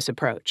opposed to this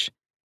approach.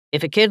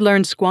 If a kid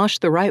learns squash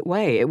the right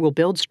way, it will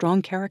build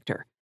strong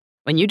character.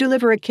 When you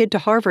deliver a kid to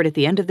Harvard at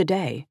the end of the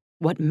day,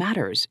 what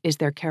matters is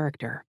their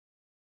character.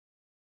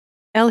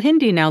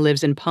 El-Hindi now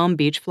lives in Palm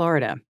Beach,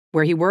 Florida,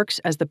 where he works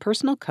as the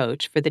personal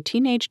coach for the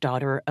teenage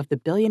daughter of the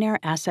billionaire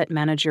asset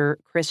manager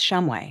Chris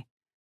Shumway.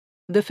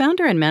 The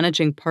founder and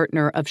managing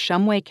partner of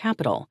Shumway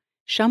Capital,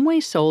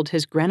 Shumway sold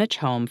his Greenwich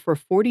home for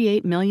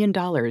 $48 million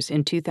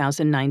in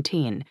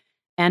 2019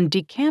 and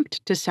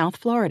decamped to South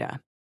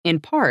Florida, in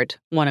part,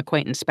 one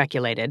acquaintance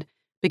speculated,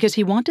 because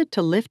he wanted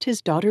to lift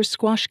his daughter's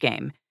squash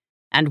game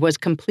and was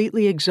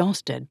completely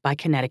exhausted by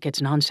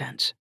Connecticut's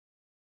nonsense.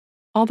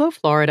 Although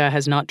Florida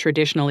has not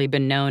traditionally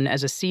been known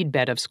as a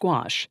seedbed of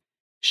squash,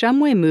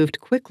 Shumway moved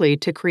quickly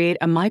to create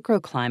a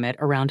microclimate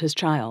around his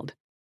child,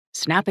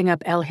 snapping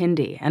up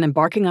El-Hindi and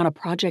embarking on a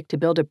project to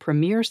build a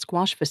premier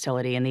squash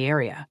facility in the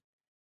area.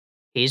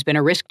 "He's been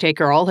a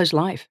risk-taker all his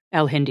life,"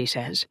 El-Hindi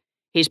says.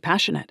 "He's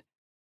passionate.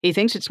 He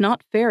thinks it's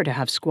not fair to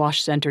have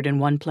squash centered in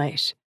one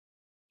place.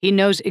 He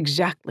knows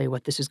exactly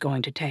what this is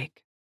going to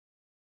take."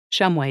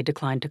 Shumway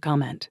declined to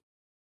comment.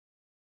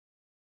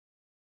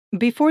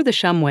 Before the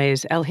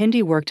Shumways,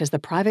 El-Hindi worked as the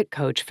private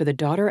coach for the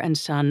daughter and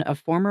son of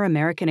former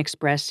American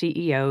Express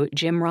CEO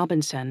Jim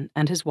Robinson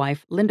and his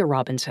wife Linda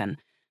Robinson,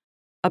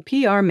 a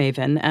PR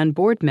maven and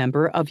board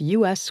member of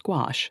U.S.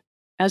 Squash,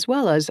 as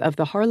well as of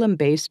the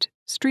Harlem-based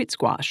Street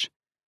Squash.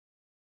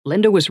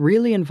 "Linda was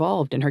really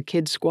involved in her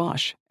kids'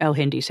 squash,"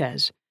 El-Hindi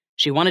says.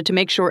 "She wanted to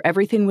make sure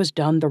everything was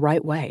done the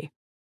right way.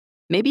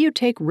 Maybe you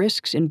take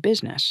risks in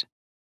business,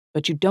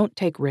 but you don't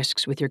take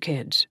risks with your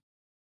kids."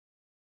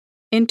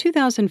 In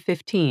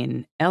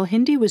 2015,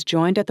 El-Hindi was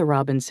joined at the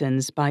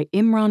Robinsons by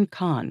Imran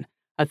Khan,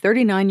 a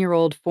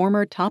 39-year-old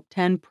former top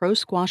 10 pro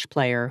squash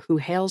player who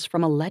hails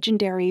from a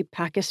legendary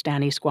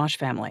Pakistani squash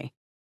family.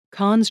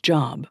 Khan's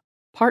job: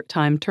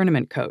 part-time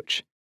tournament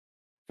coach.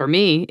 "For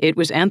me, it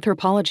was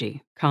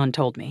anthropology," Khan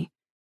told me.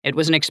 "It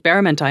was an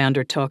experiment I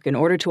undertook in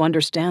order to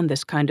understand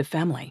this kind of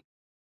family.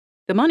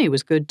 The money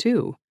was good,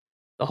 too.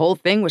 The whole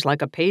thing was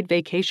like a paid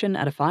vacation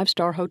at a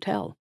 5-star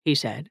hotel," he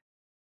said.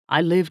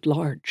 "I lived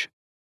large."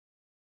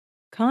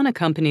 Khan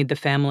accompanied the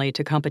family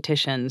to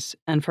competitions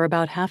and for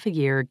about half a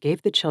year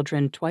gave the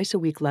children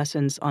twice-a-week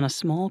lessons on a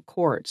small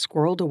court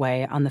squirreled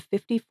away on the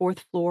 54th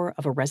floor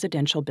of a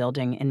residential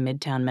building in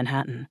Midtown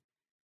Manhattan.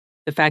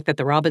 The fact that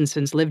the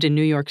Robinsons lived in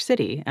New York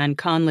City and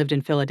Khan lived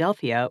in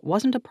Philadelphia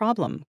wasn't a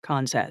problem,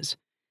 Khan says.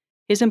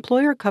 His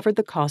employer covered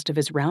the cost of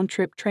his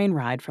round-trip train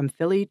ride from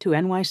Philly to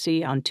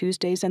NYC on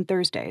Tuesdays and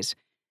Thursdays,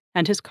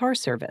 and his car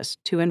service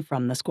to and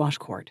from the squash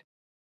court.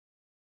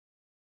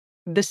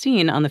 The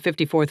scene on the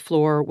 54th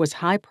floor was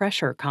high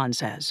pressure, Khan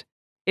says.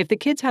 If the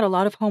kids had a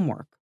lot of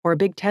homework or a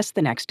big test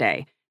the next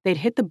day, they'd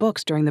hit the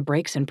books during the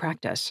breaks in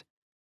practice.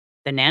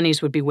 The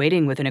nannies would be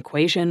waiting with an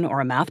equation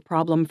or a math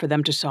problem for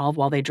them to solve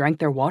while they drank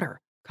their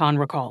water, Khan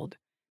recalled.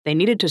 They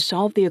needed to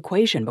solve the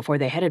equation before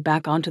they headed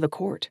back onto the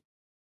court.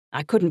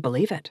 I couldn't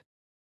believe it.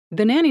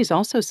 The nannies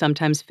also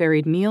sometimes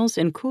ferried meals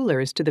in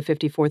coolers to the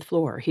 54th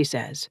floor, he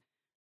says.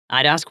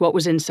 I'd ask what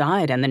was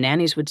inside, and the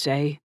nannies would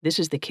say, "This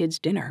is the kids'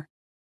 dinner."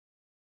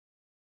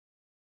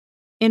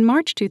 In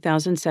March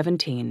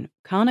 2017,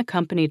 Khan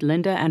accompanied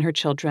Linda and her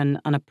children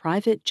on a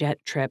private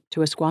jet trip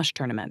to a squash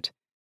tournament.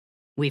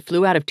 We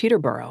flew out of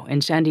Teterboro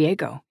in San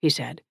Diego, he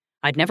said.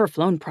 I'd never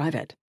flown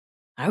private.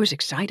 I was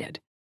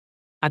excited.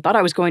 I thought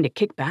I was going to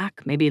kick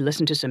back, maybe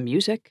listen to some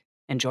music,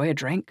 enjoy a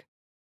drink.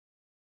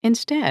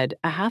 Instead,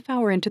 a half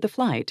hour into the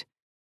flight,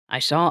 I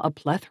saw a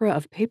plethora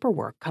of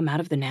paperwork come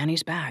out of the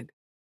nanny's bag.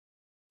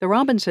 The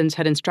Robinsons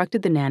had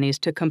instructed the nannies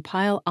to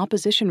compile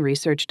opposition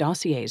research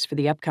dossiers for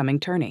the upcoming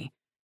tourney.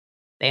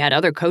 They had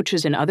other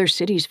coaches in other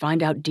cities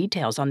find out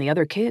details on the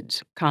other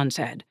kids, Khan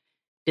said.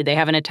 Did they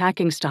have an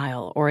attacking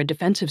style or a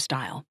defensive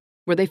style?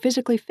 Were they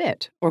physically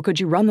fit, or could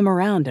you run them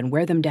around and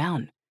wear them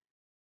down?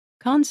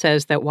 Khan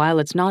says that while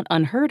it's not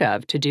unheard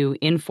of to do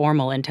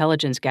informal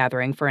intelligence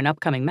gathering for an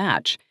upcoming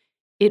match,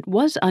 it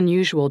was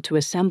unusual to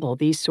assemble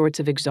these sorts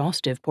of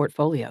exhaustive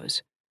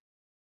portfolios.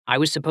 I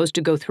was supposed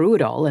to go through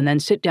it all and then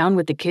sit down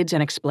with the kids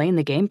and explain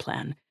the game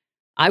plan.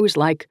 I was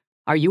like,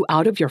 are you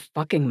out of your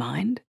fucking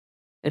mind?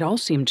 It all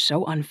seemed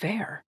so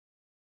unfair.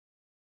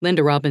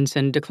 Linda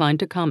Robinson declined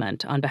to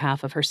comment on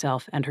behalf of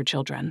herself and her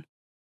children.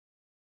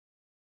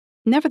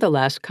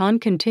 Nevertheless, Khan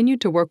continued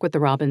to work with the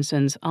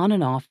Robinsons on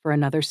and off for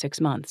another 6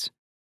 months.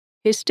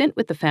 His stint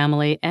with the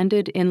family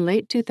ended in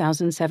late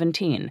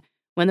 2017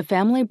 when the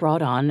family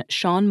brought on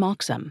Sean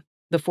Moxham,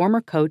 the former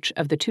coach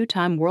of the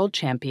two-time world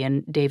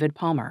champion David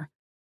Palmer.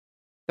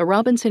 The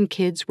Robinson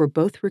kids were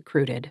both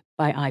recruited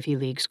by Ivy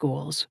League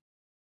schools.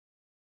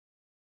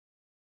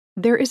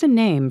 There is a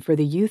name for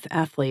the youth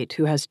athlete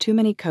who has too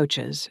many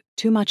coaches,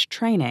 too much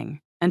training,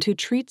 and who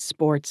treats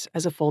sports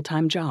as a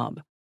full-time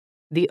job: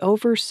 the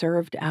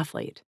overserved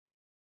athlete.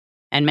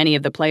 And many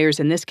of the players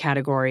in this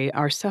category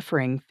are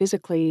suffering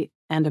physically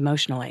and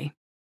emotionally.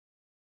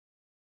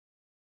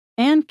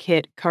 Ann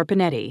Kit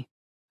Carpinetti,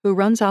 who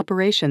runs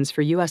operations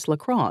for U.S.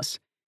 Lacrosse,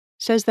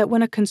 says that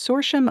when a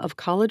consortium of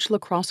college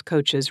lacrosse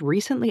coaches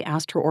recently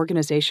asked her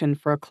organization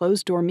for a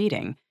closed-door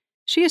meeting,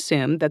 she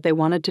assumed that they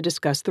wanted to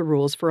discuss the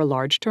rules for a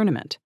large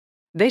tournament.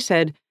 They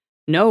said,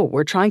 "No,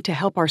 we're trying to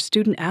help our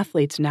student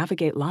athletes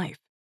navigate life.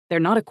 They're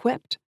not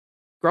equipped.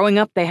 Growing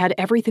up, they had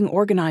everything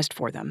organized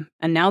for them,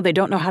 and now they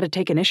don't know how to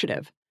take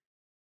initiative."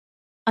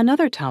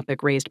 Another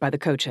topic raised by the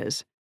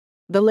coaches: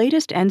 the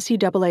latest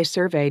NCAA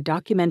survey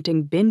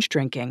documenting binge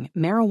drinking,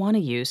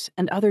 marijuana use,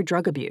 and other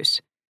drug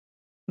abuse.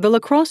 The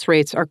lacrosse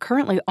rates are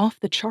currently off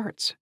the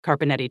charts,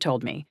 Carpinetti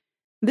told me.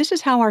 This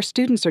is how our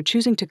students are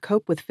choosing to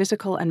cope with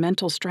physical and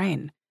mental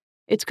strain.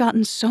 It's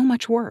gotten so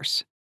much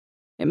worse.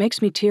 It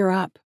makes me tear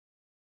up.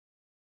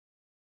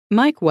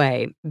 Mike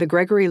Way, the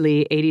Gregory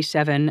Lee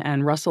 87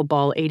 and Russell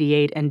Ball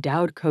 88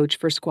 endowed coach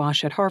for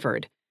squash at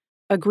Harvard,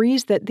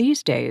 agrees that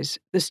these days,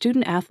 the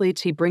student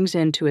athletes he brings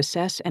in to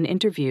assess and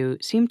interview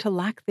seem to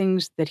lack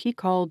things that he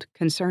called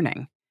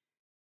concerning.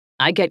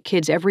 I get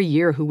kids every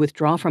year who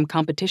withdraw from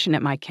competition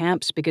at my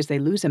camps because they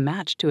lose a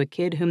match to a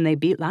kid whom they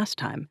beat last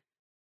time.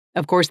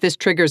 Of course, this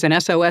triggers an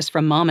SOS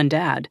from mom and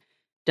dad.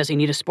 Does he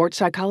need a sports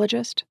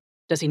psychologist?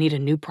 Does he need a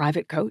new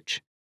private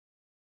coach?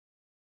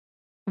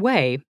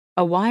 Way,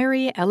 a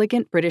wiry,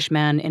 elegant British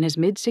man in his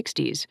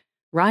mid-60s,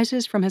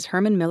 rises from his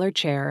Herman Miller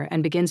chair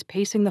and begins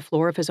pacing the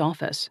floor of his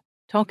office,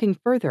 talking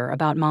further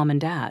about mom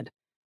and dad.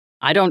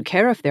 I don't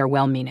care if they're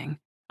well-meaning.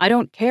 I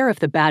don't care if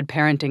the bad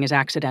parenting is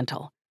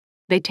accidental.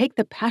 They take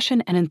the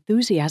passion and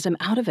enthusiasm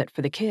out of it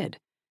for the kid.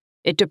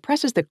 It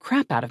depresses the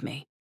crap out of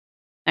me.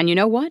 And you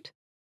know what?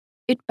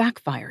 It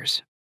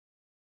backfires.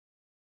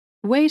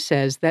 Way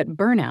says that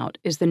burnout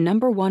is the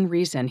 #1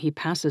 reason he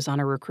passes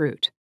on a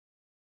recruit.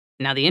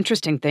 Now, the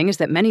interesting thing is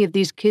that many of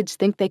these kids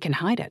think they can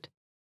hide it,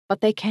 but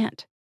they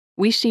can't.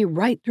 We see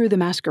right through the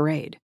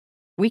masquerade.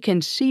 We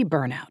can see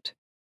burnout,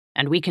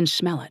 and we can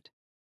smell it.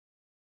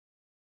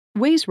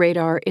 Way's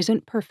radar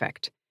isn't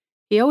perfect.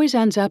 He always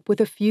ends up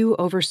with a few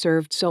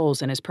overserved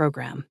souls in his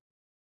program.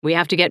 We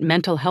have to get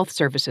mental health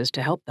services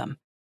to help them.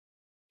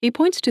 He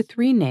points to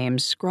 3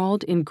 names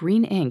scrawled in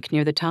green ink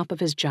near the top of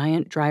his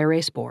giant dry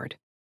erase board.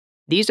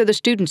 These are the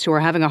students who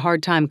are having a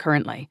hard time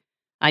currently.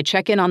 I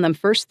check in on them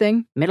first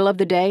thing, middle of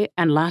the day,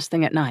 and last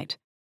thing at night.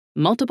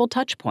 multiple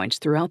touch points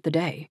throughout the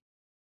day.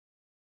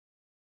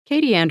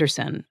 Katie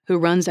Anderson, who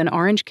runs an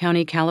Orange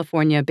County,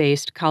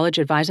 California-based college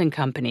advising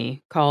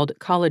company called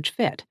College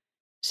Fit,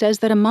 says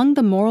that among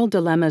the moral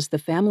dilemmas the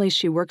families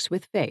she works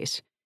with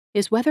face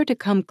is whether to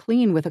come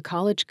clean with a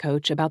college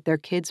coach about their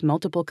kids'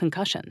 multiple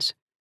concussions.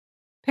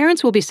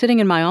 Parents will be sitting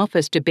in my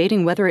office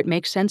debating whether it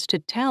makes sense to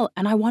tell,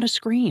 and I want to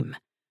scream.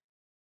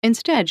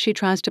 Instead, she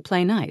tries to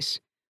play nice.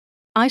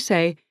 I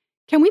say,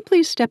 "Can we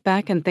please step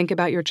back and think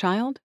about your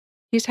child?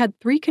 He's had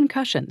 3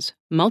 concussions,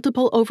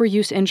 multiple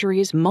overuse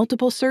injuries,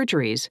 multiple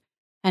surgeries,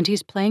 and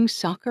he's playing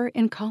soccer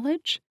in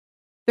college?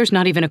 There's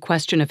not even a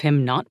question of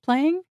him not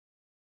playing?"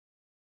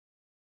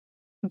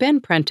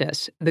 Ben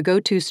Prentice, the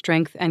go-to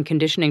strength and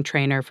conditioning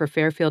trainer for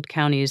Fairfield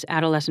County's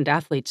adolescent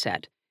athlete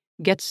set,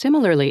 gets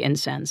similarly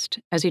incensed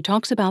as he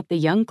talks about the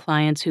young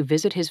clients who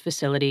visit his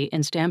facility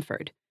in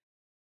Stamford.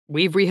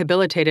 "We've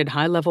rehabilitated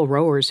high-level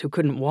rowers who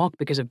couldn't walk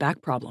because of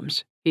back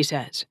problems," he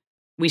says.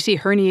 "We see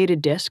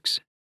herniated discs,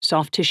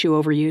 soft tissue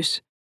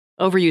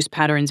overuse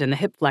patterns in the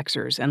hip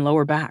flexors and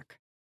lower back.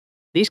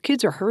 These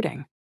kids are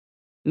hurting.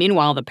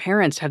 Meanwhile, the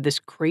parents have this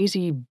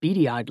crazy,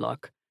 beady-eyed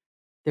look.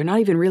 They're not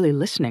even really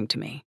listening to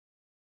me.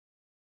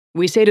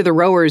 We say to the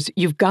rowers,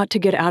 you've got to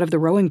get out of the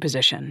rowing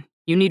position.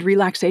 You need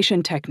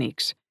relaxation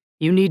techniques.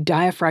 You need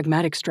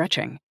diaphragmatic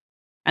stretching.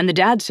 And the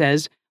dad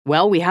says,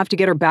 well, we have to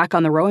get her back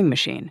on the rowing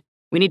machine.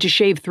 We need to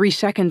shave 3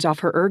 seconds off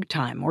her erg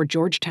time, or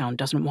Georgetown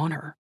doesn't want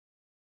her."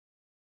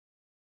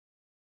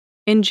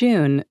 In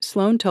June,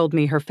 Sloan told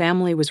me her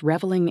family was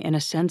reveling in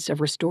a sense of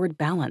restored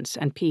balance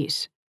and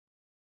peace.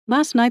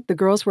 Last night, the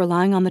girls were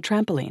lying on the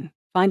trampoline,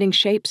 finding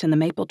shapes in the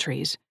maple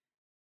trees.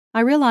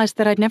 I realized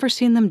that I'd never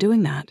seen them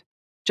doing that,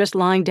 just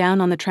lying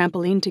down on the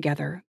trampoline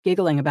together,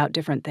 giggling about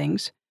different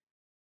things.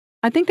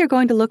 I think they're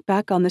going to look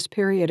back on this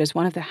period as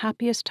one of the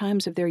happiest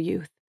times of their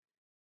youth.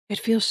 It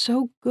feels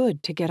so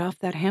good to get off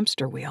that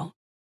hamster wheel.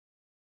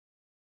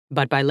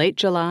 But by late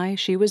July,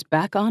 she was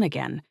back on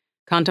again,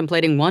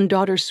 contemplating one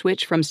daughter's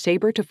switch from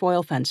saber to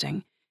foil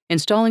fencing,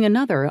 installing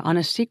another on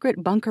a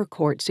secret bunker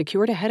court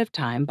secured ahead of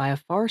time by a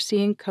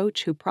far-seeing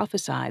coach who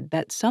prophesied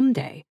that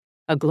someday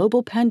a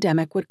global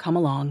pandemic would come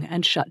along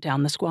and shut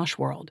down the squash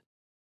world.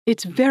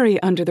 "It's very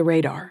under the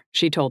radar,"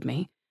 she told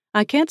me.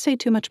 "I can't say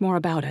too much more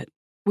about it.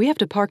 We have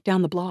to park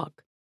down the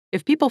block.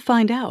 If people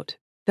find out,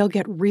 they'll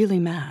get really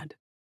mad."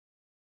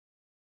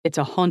 It's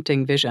a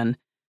haunting vision.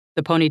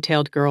 The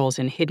ponytailed girls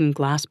in hidden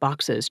glass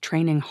boxes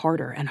training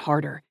harder and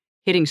harder,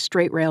 hitting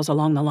straight rails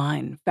along the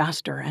line,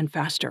 faster and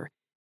faster,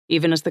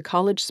 even as the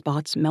college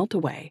spots melt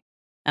away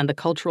and the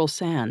cultural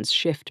sands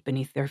shift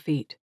beneath their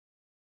feet.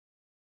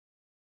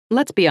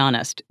 Let's be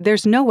honest,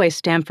 there's no way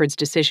Stanford's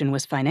decision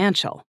was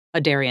financial,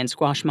 a Darien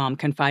squash mom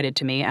confided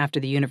to me after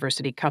the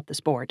university cut the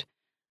sport.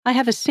 I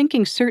have a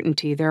sinking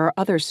certainty there are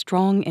other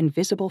strong,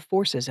 invisible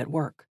forces at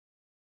work.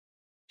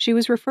 She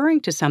was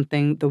referring to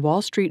something the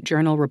Wall Street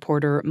Journal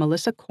reporter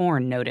Melissa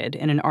Korn noted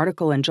in an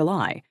article in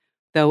July,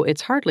 though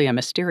it's hardly a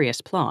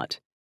mysterious plot.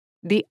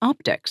 The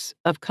optics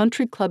of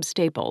country club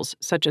staples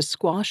such as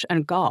squash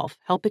and golf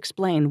help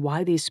explain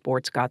why these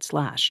sports got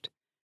slashed.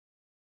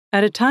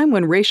 At a time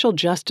when racial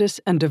justice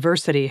and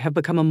diversity have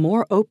become a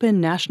more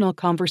open national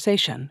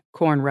conversation,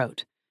 Korn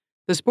wrote,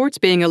 the sports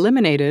being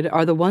eliminated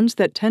are the ones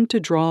that tend to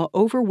draw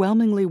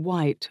overwhelmingly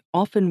white,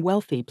 often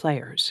wealthy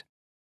players.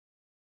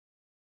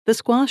 The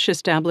squash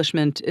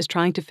establishment is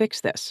trying to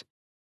fix this.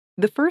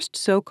 The first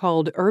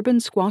so-called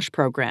urban squash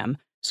program,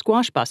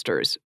 Squash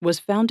Busters, was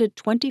founded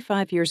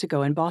 25 years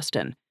ago in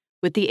Boston,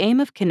 with the aim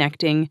of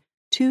connecting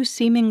 2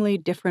 seemingly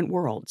different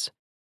worlds.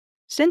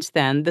 Since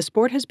then, the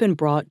sport has been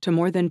brought to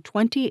more than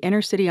 20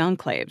 inner-city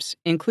enclaves,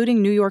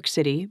 including New York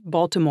City,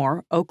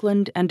 Baltimore,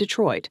 Oakland, and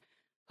Detroit,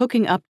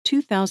 hooking up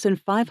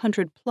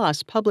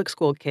 2,500-plus public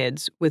school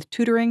kids with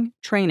tutoring,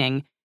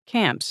 training,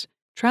 camps,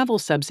 travel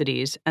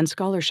subsidies, and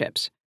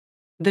scholarships.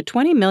 The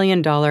 $20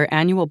 million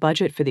annual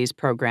budget for these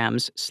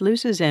programs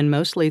sluices in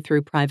mostly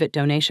through private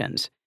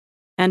donations,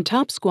 and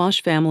top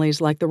squash families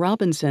like the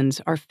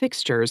Robinsons are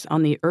fixtures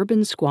on the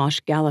urban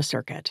squash gala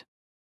circuit.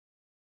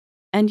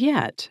 And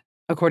yet,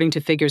 according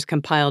to figures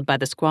compiled by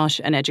the Squash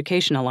and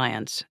Education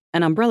Alliance,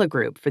 an umbrella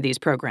group for these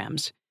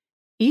programs,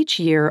 each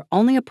year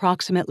only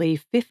approximately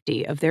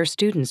 50 of their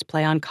students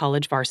play on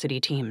college varsity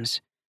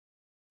teams.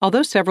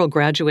 Although several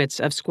graduates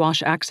of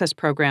squash access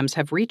programs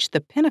have reached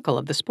the pinnacle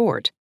of the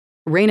sport,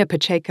 Reina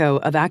Pacheco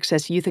of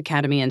Access Youth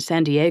Academy in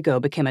San Diego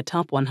became a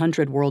top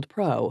 100 world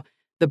pro.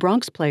 The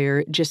Bronx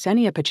player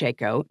Yesenia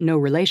Pacheco, no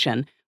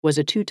relation, was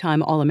a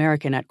 2-time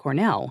All-American at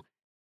Cornell.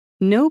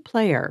 No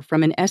player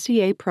from an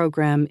SEA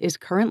program is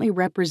currently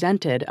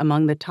represented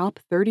among the top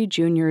 30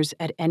 juniors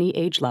at any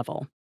age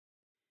level.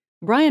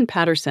 Brian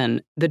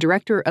Patterson, the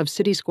director of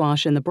City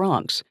Squash in the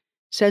Bronx,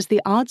 says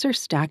the odds are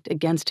stacked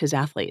against his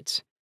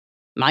athletes.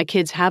 "My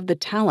kids have the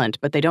talent,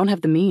 but they don't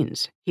have the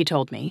means," he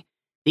told me.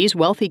 "These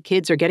wealthy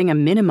kids are getting a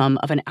minimum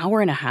of an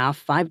hour and a half,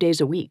 5 days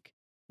a week.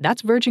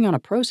 That's verging on a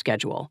pro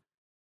schedule.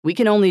 We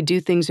can only do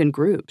things in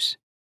groups.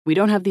 We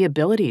don't have the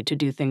ability to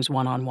do things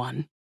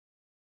one-on-one."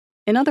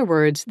 In other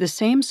words, the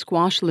same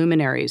squash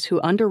luminaries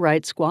who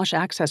underwrite squash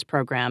access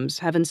programs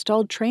have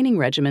installed training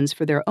regimens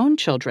for their own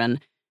children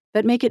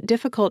that make it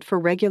difficult for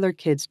regular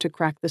kids to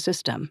crack the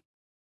system.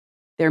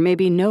 There may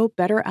be no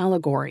better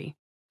allegory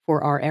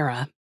for our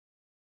era.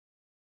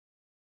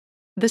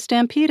 The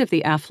stampede of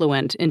the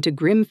affluent into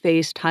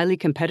grim-faced, highly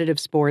competitive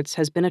sports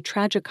has been a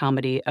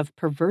tragicomedy of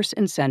perverse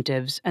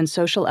incentives and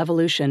social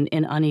evolution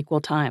in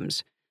unequal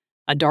times,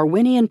 a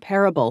Darwinian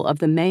parable of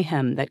the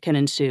mayhem that can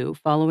ensue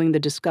following the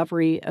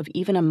discovery of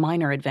even a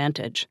minor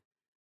advantage.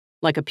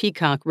 Like a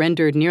peacock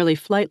rendered nearly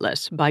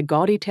flightless by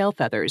gaudy tail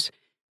feathers,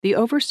 the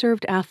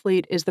overserved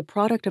athlete is the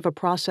product of a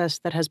process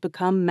that has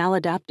become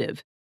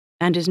maladaptive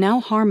and is now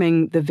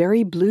harming the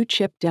very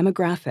blue-chip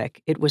demographic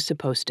it was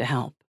supposed to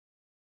help.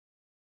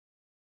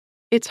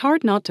 It's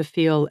hard not to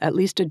feel at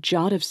least a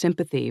jot of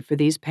sympathy for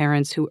these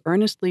parents who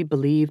earnestly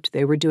believed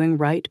they were doing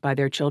right by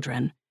their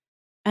children,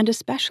 and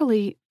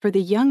especially for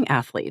the young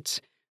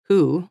athletes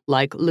who,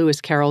 like Lewis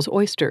Carroll's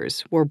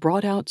oysters, were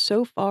brought out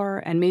so far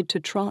and made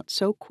to trot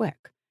so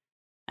quick,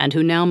 and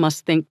who now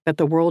must think that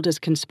the world is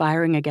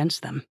conspiring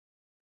against them.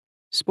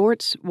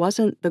 Sports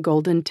wasn't the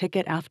golden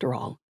ticket after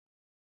all.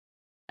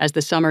 As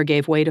the summer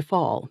gave way to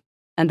fall,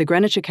 and the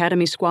Greenwich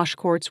Academy squash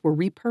courts were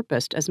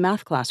repurposed as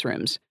math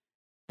classrooms,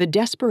 the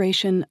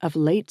desperation of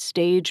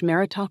late-stage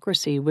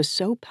meritocracy was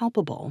so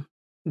palpable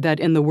that,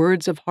 in the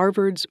words of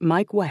Harvard's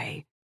Mike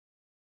Way,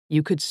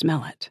 you could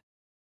smell it.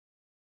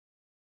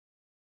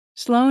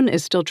 Sloane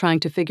is still trying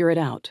to figure it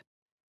out.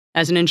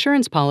 As an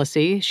insurance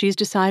policy, she's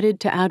decided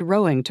to add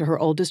rowing to her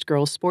oldest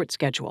girl's sports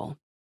schedule.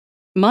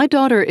 "My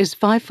daughter is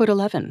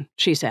 5'11",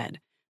 she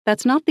said.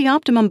 "That's not the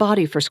optimum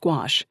body for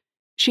squash.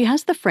 She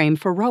has the frame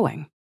for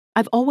rowing.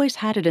 I've always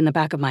had it in the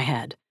back of my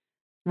head.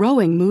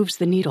 Rowing moves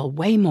the needle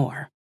way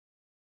more."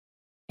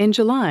 In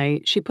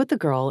July, she put the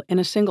girl in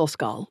a single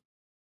scull.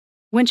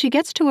 "When she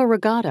gets to a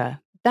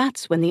regatta,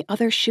 that's when the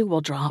other shoe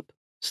will drop,"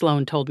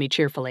 Sloane told me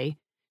cheerfully.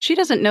 "She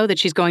doesn't know that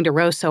she's going to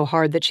row so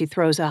hard that she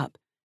throws up.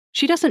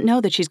 She doesn't know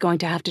that she's going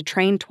to have to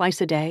train twice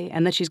a day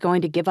and that she's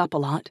going to give up a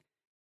lot.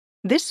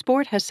 This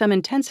sport has some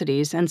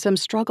intensities and some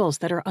struggles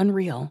that are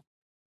unreal.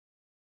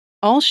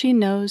 All she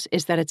knows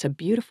is that it's a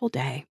beautiful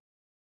day.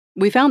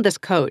 We found this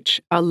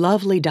coach, a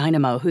lovely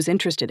dynamo who's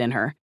interested in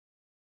her.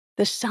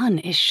 The sun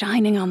is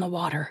shining on the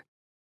water.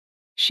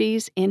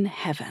 She's in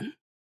heaven."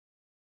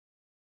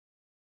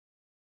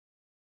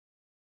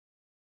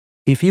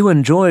 If you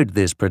enjoyed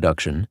this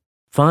production,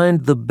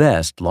 find the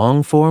best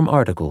long-form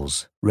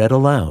articles read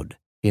aloud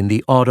in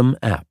the Autumn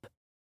app,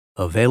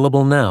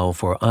 available now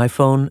for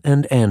iPhone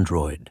and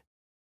Android.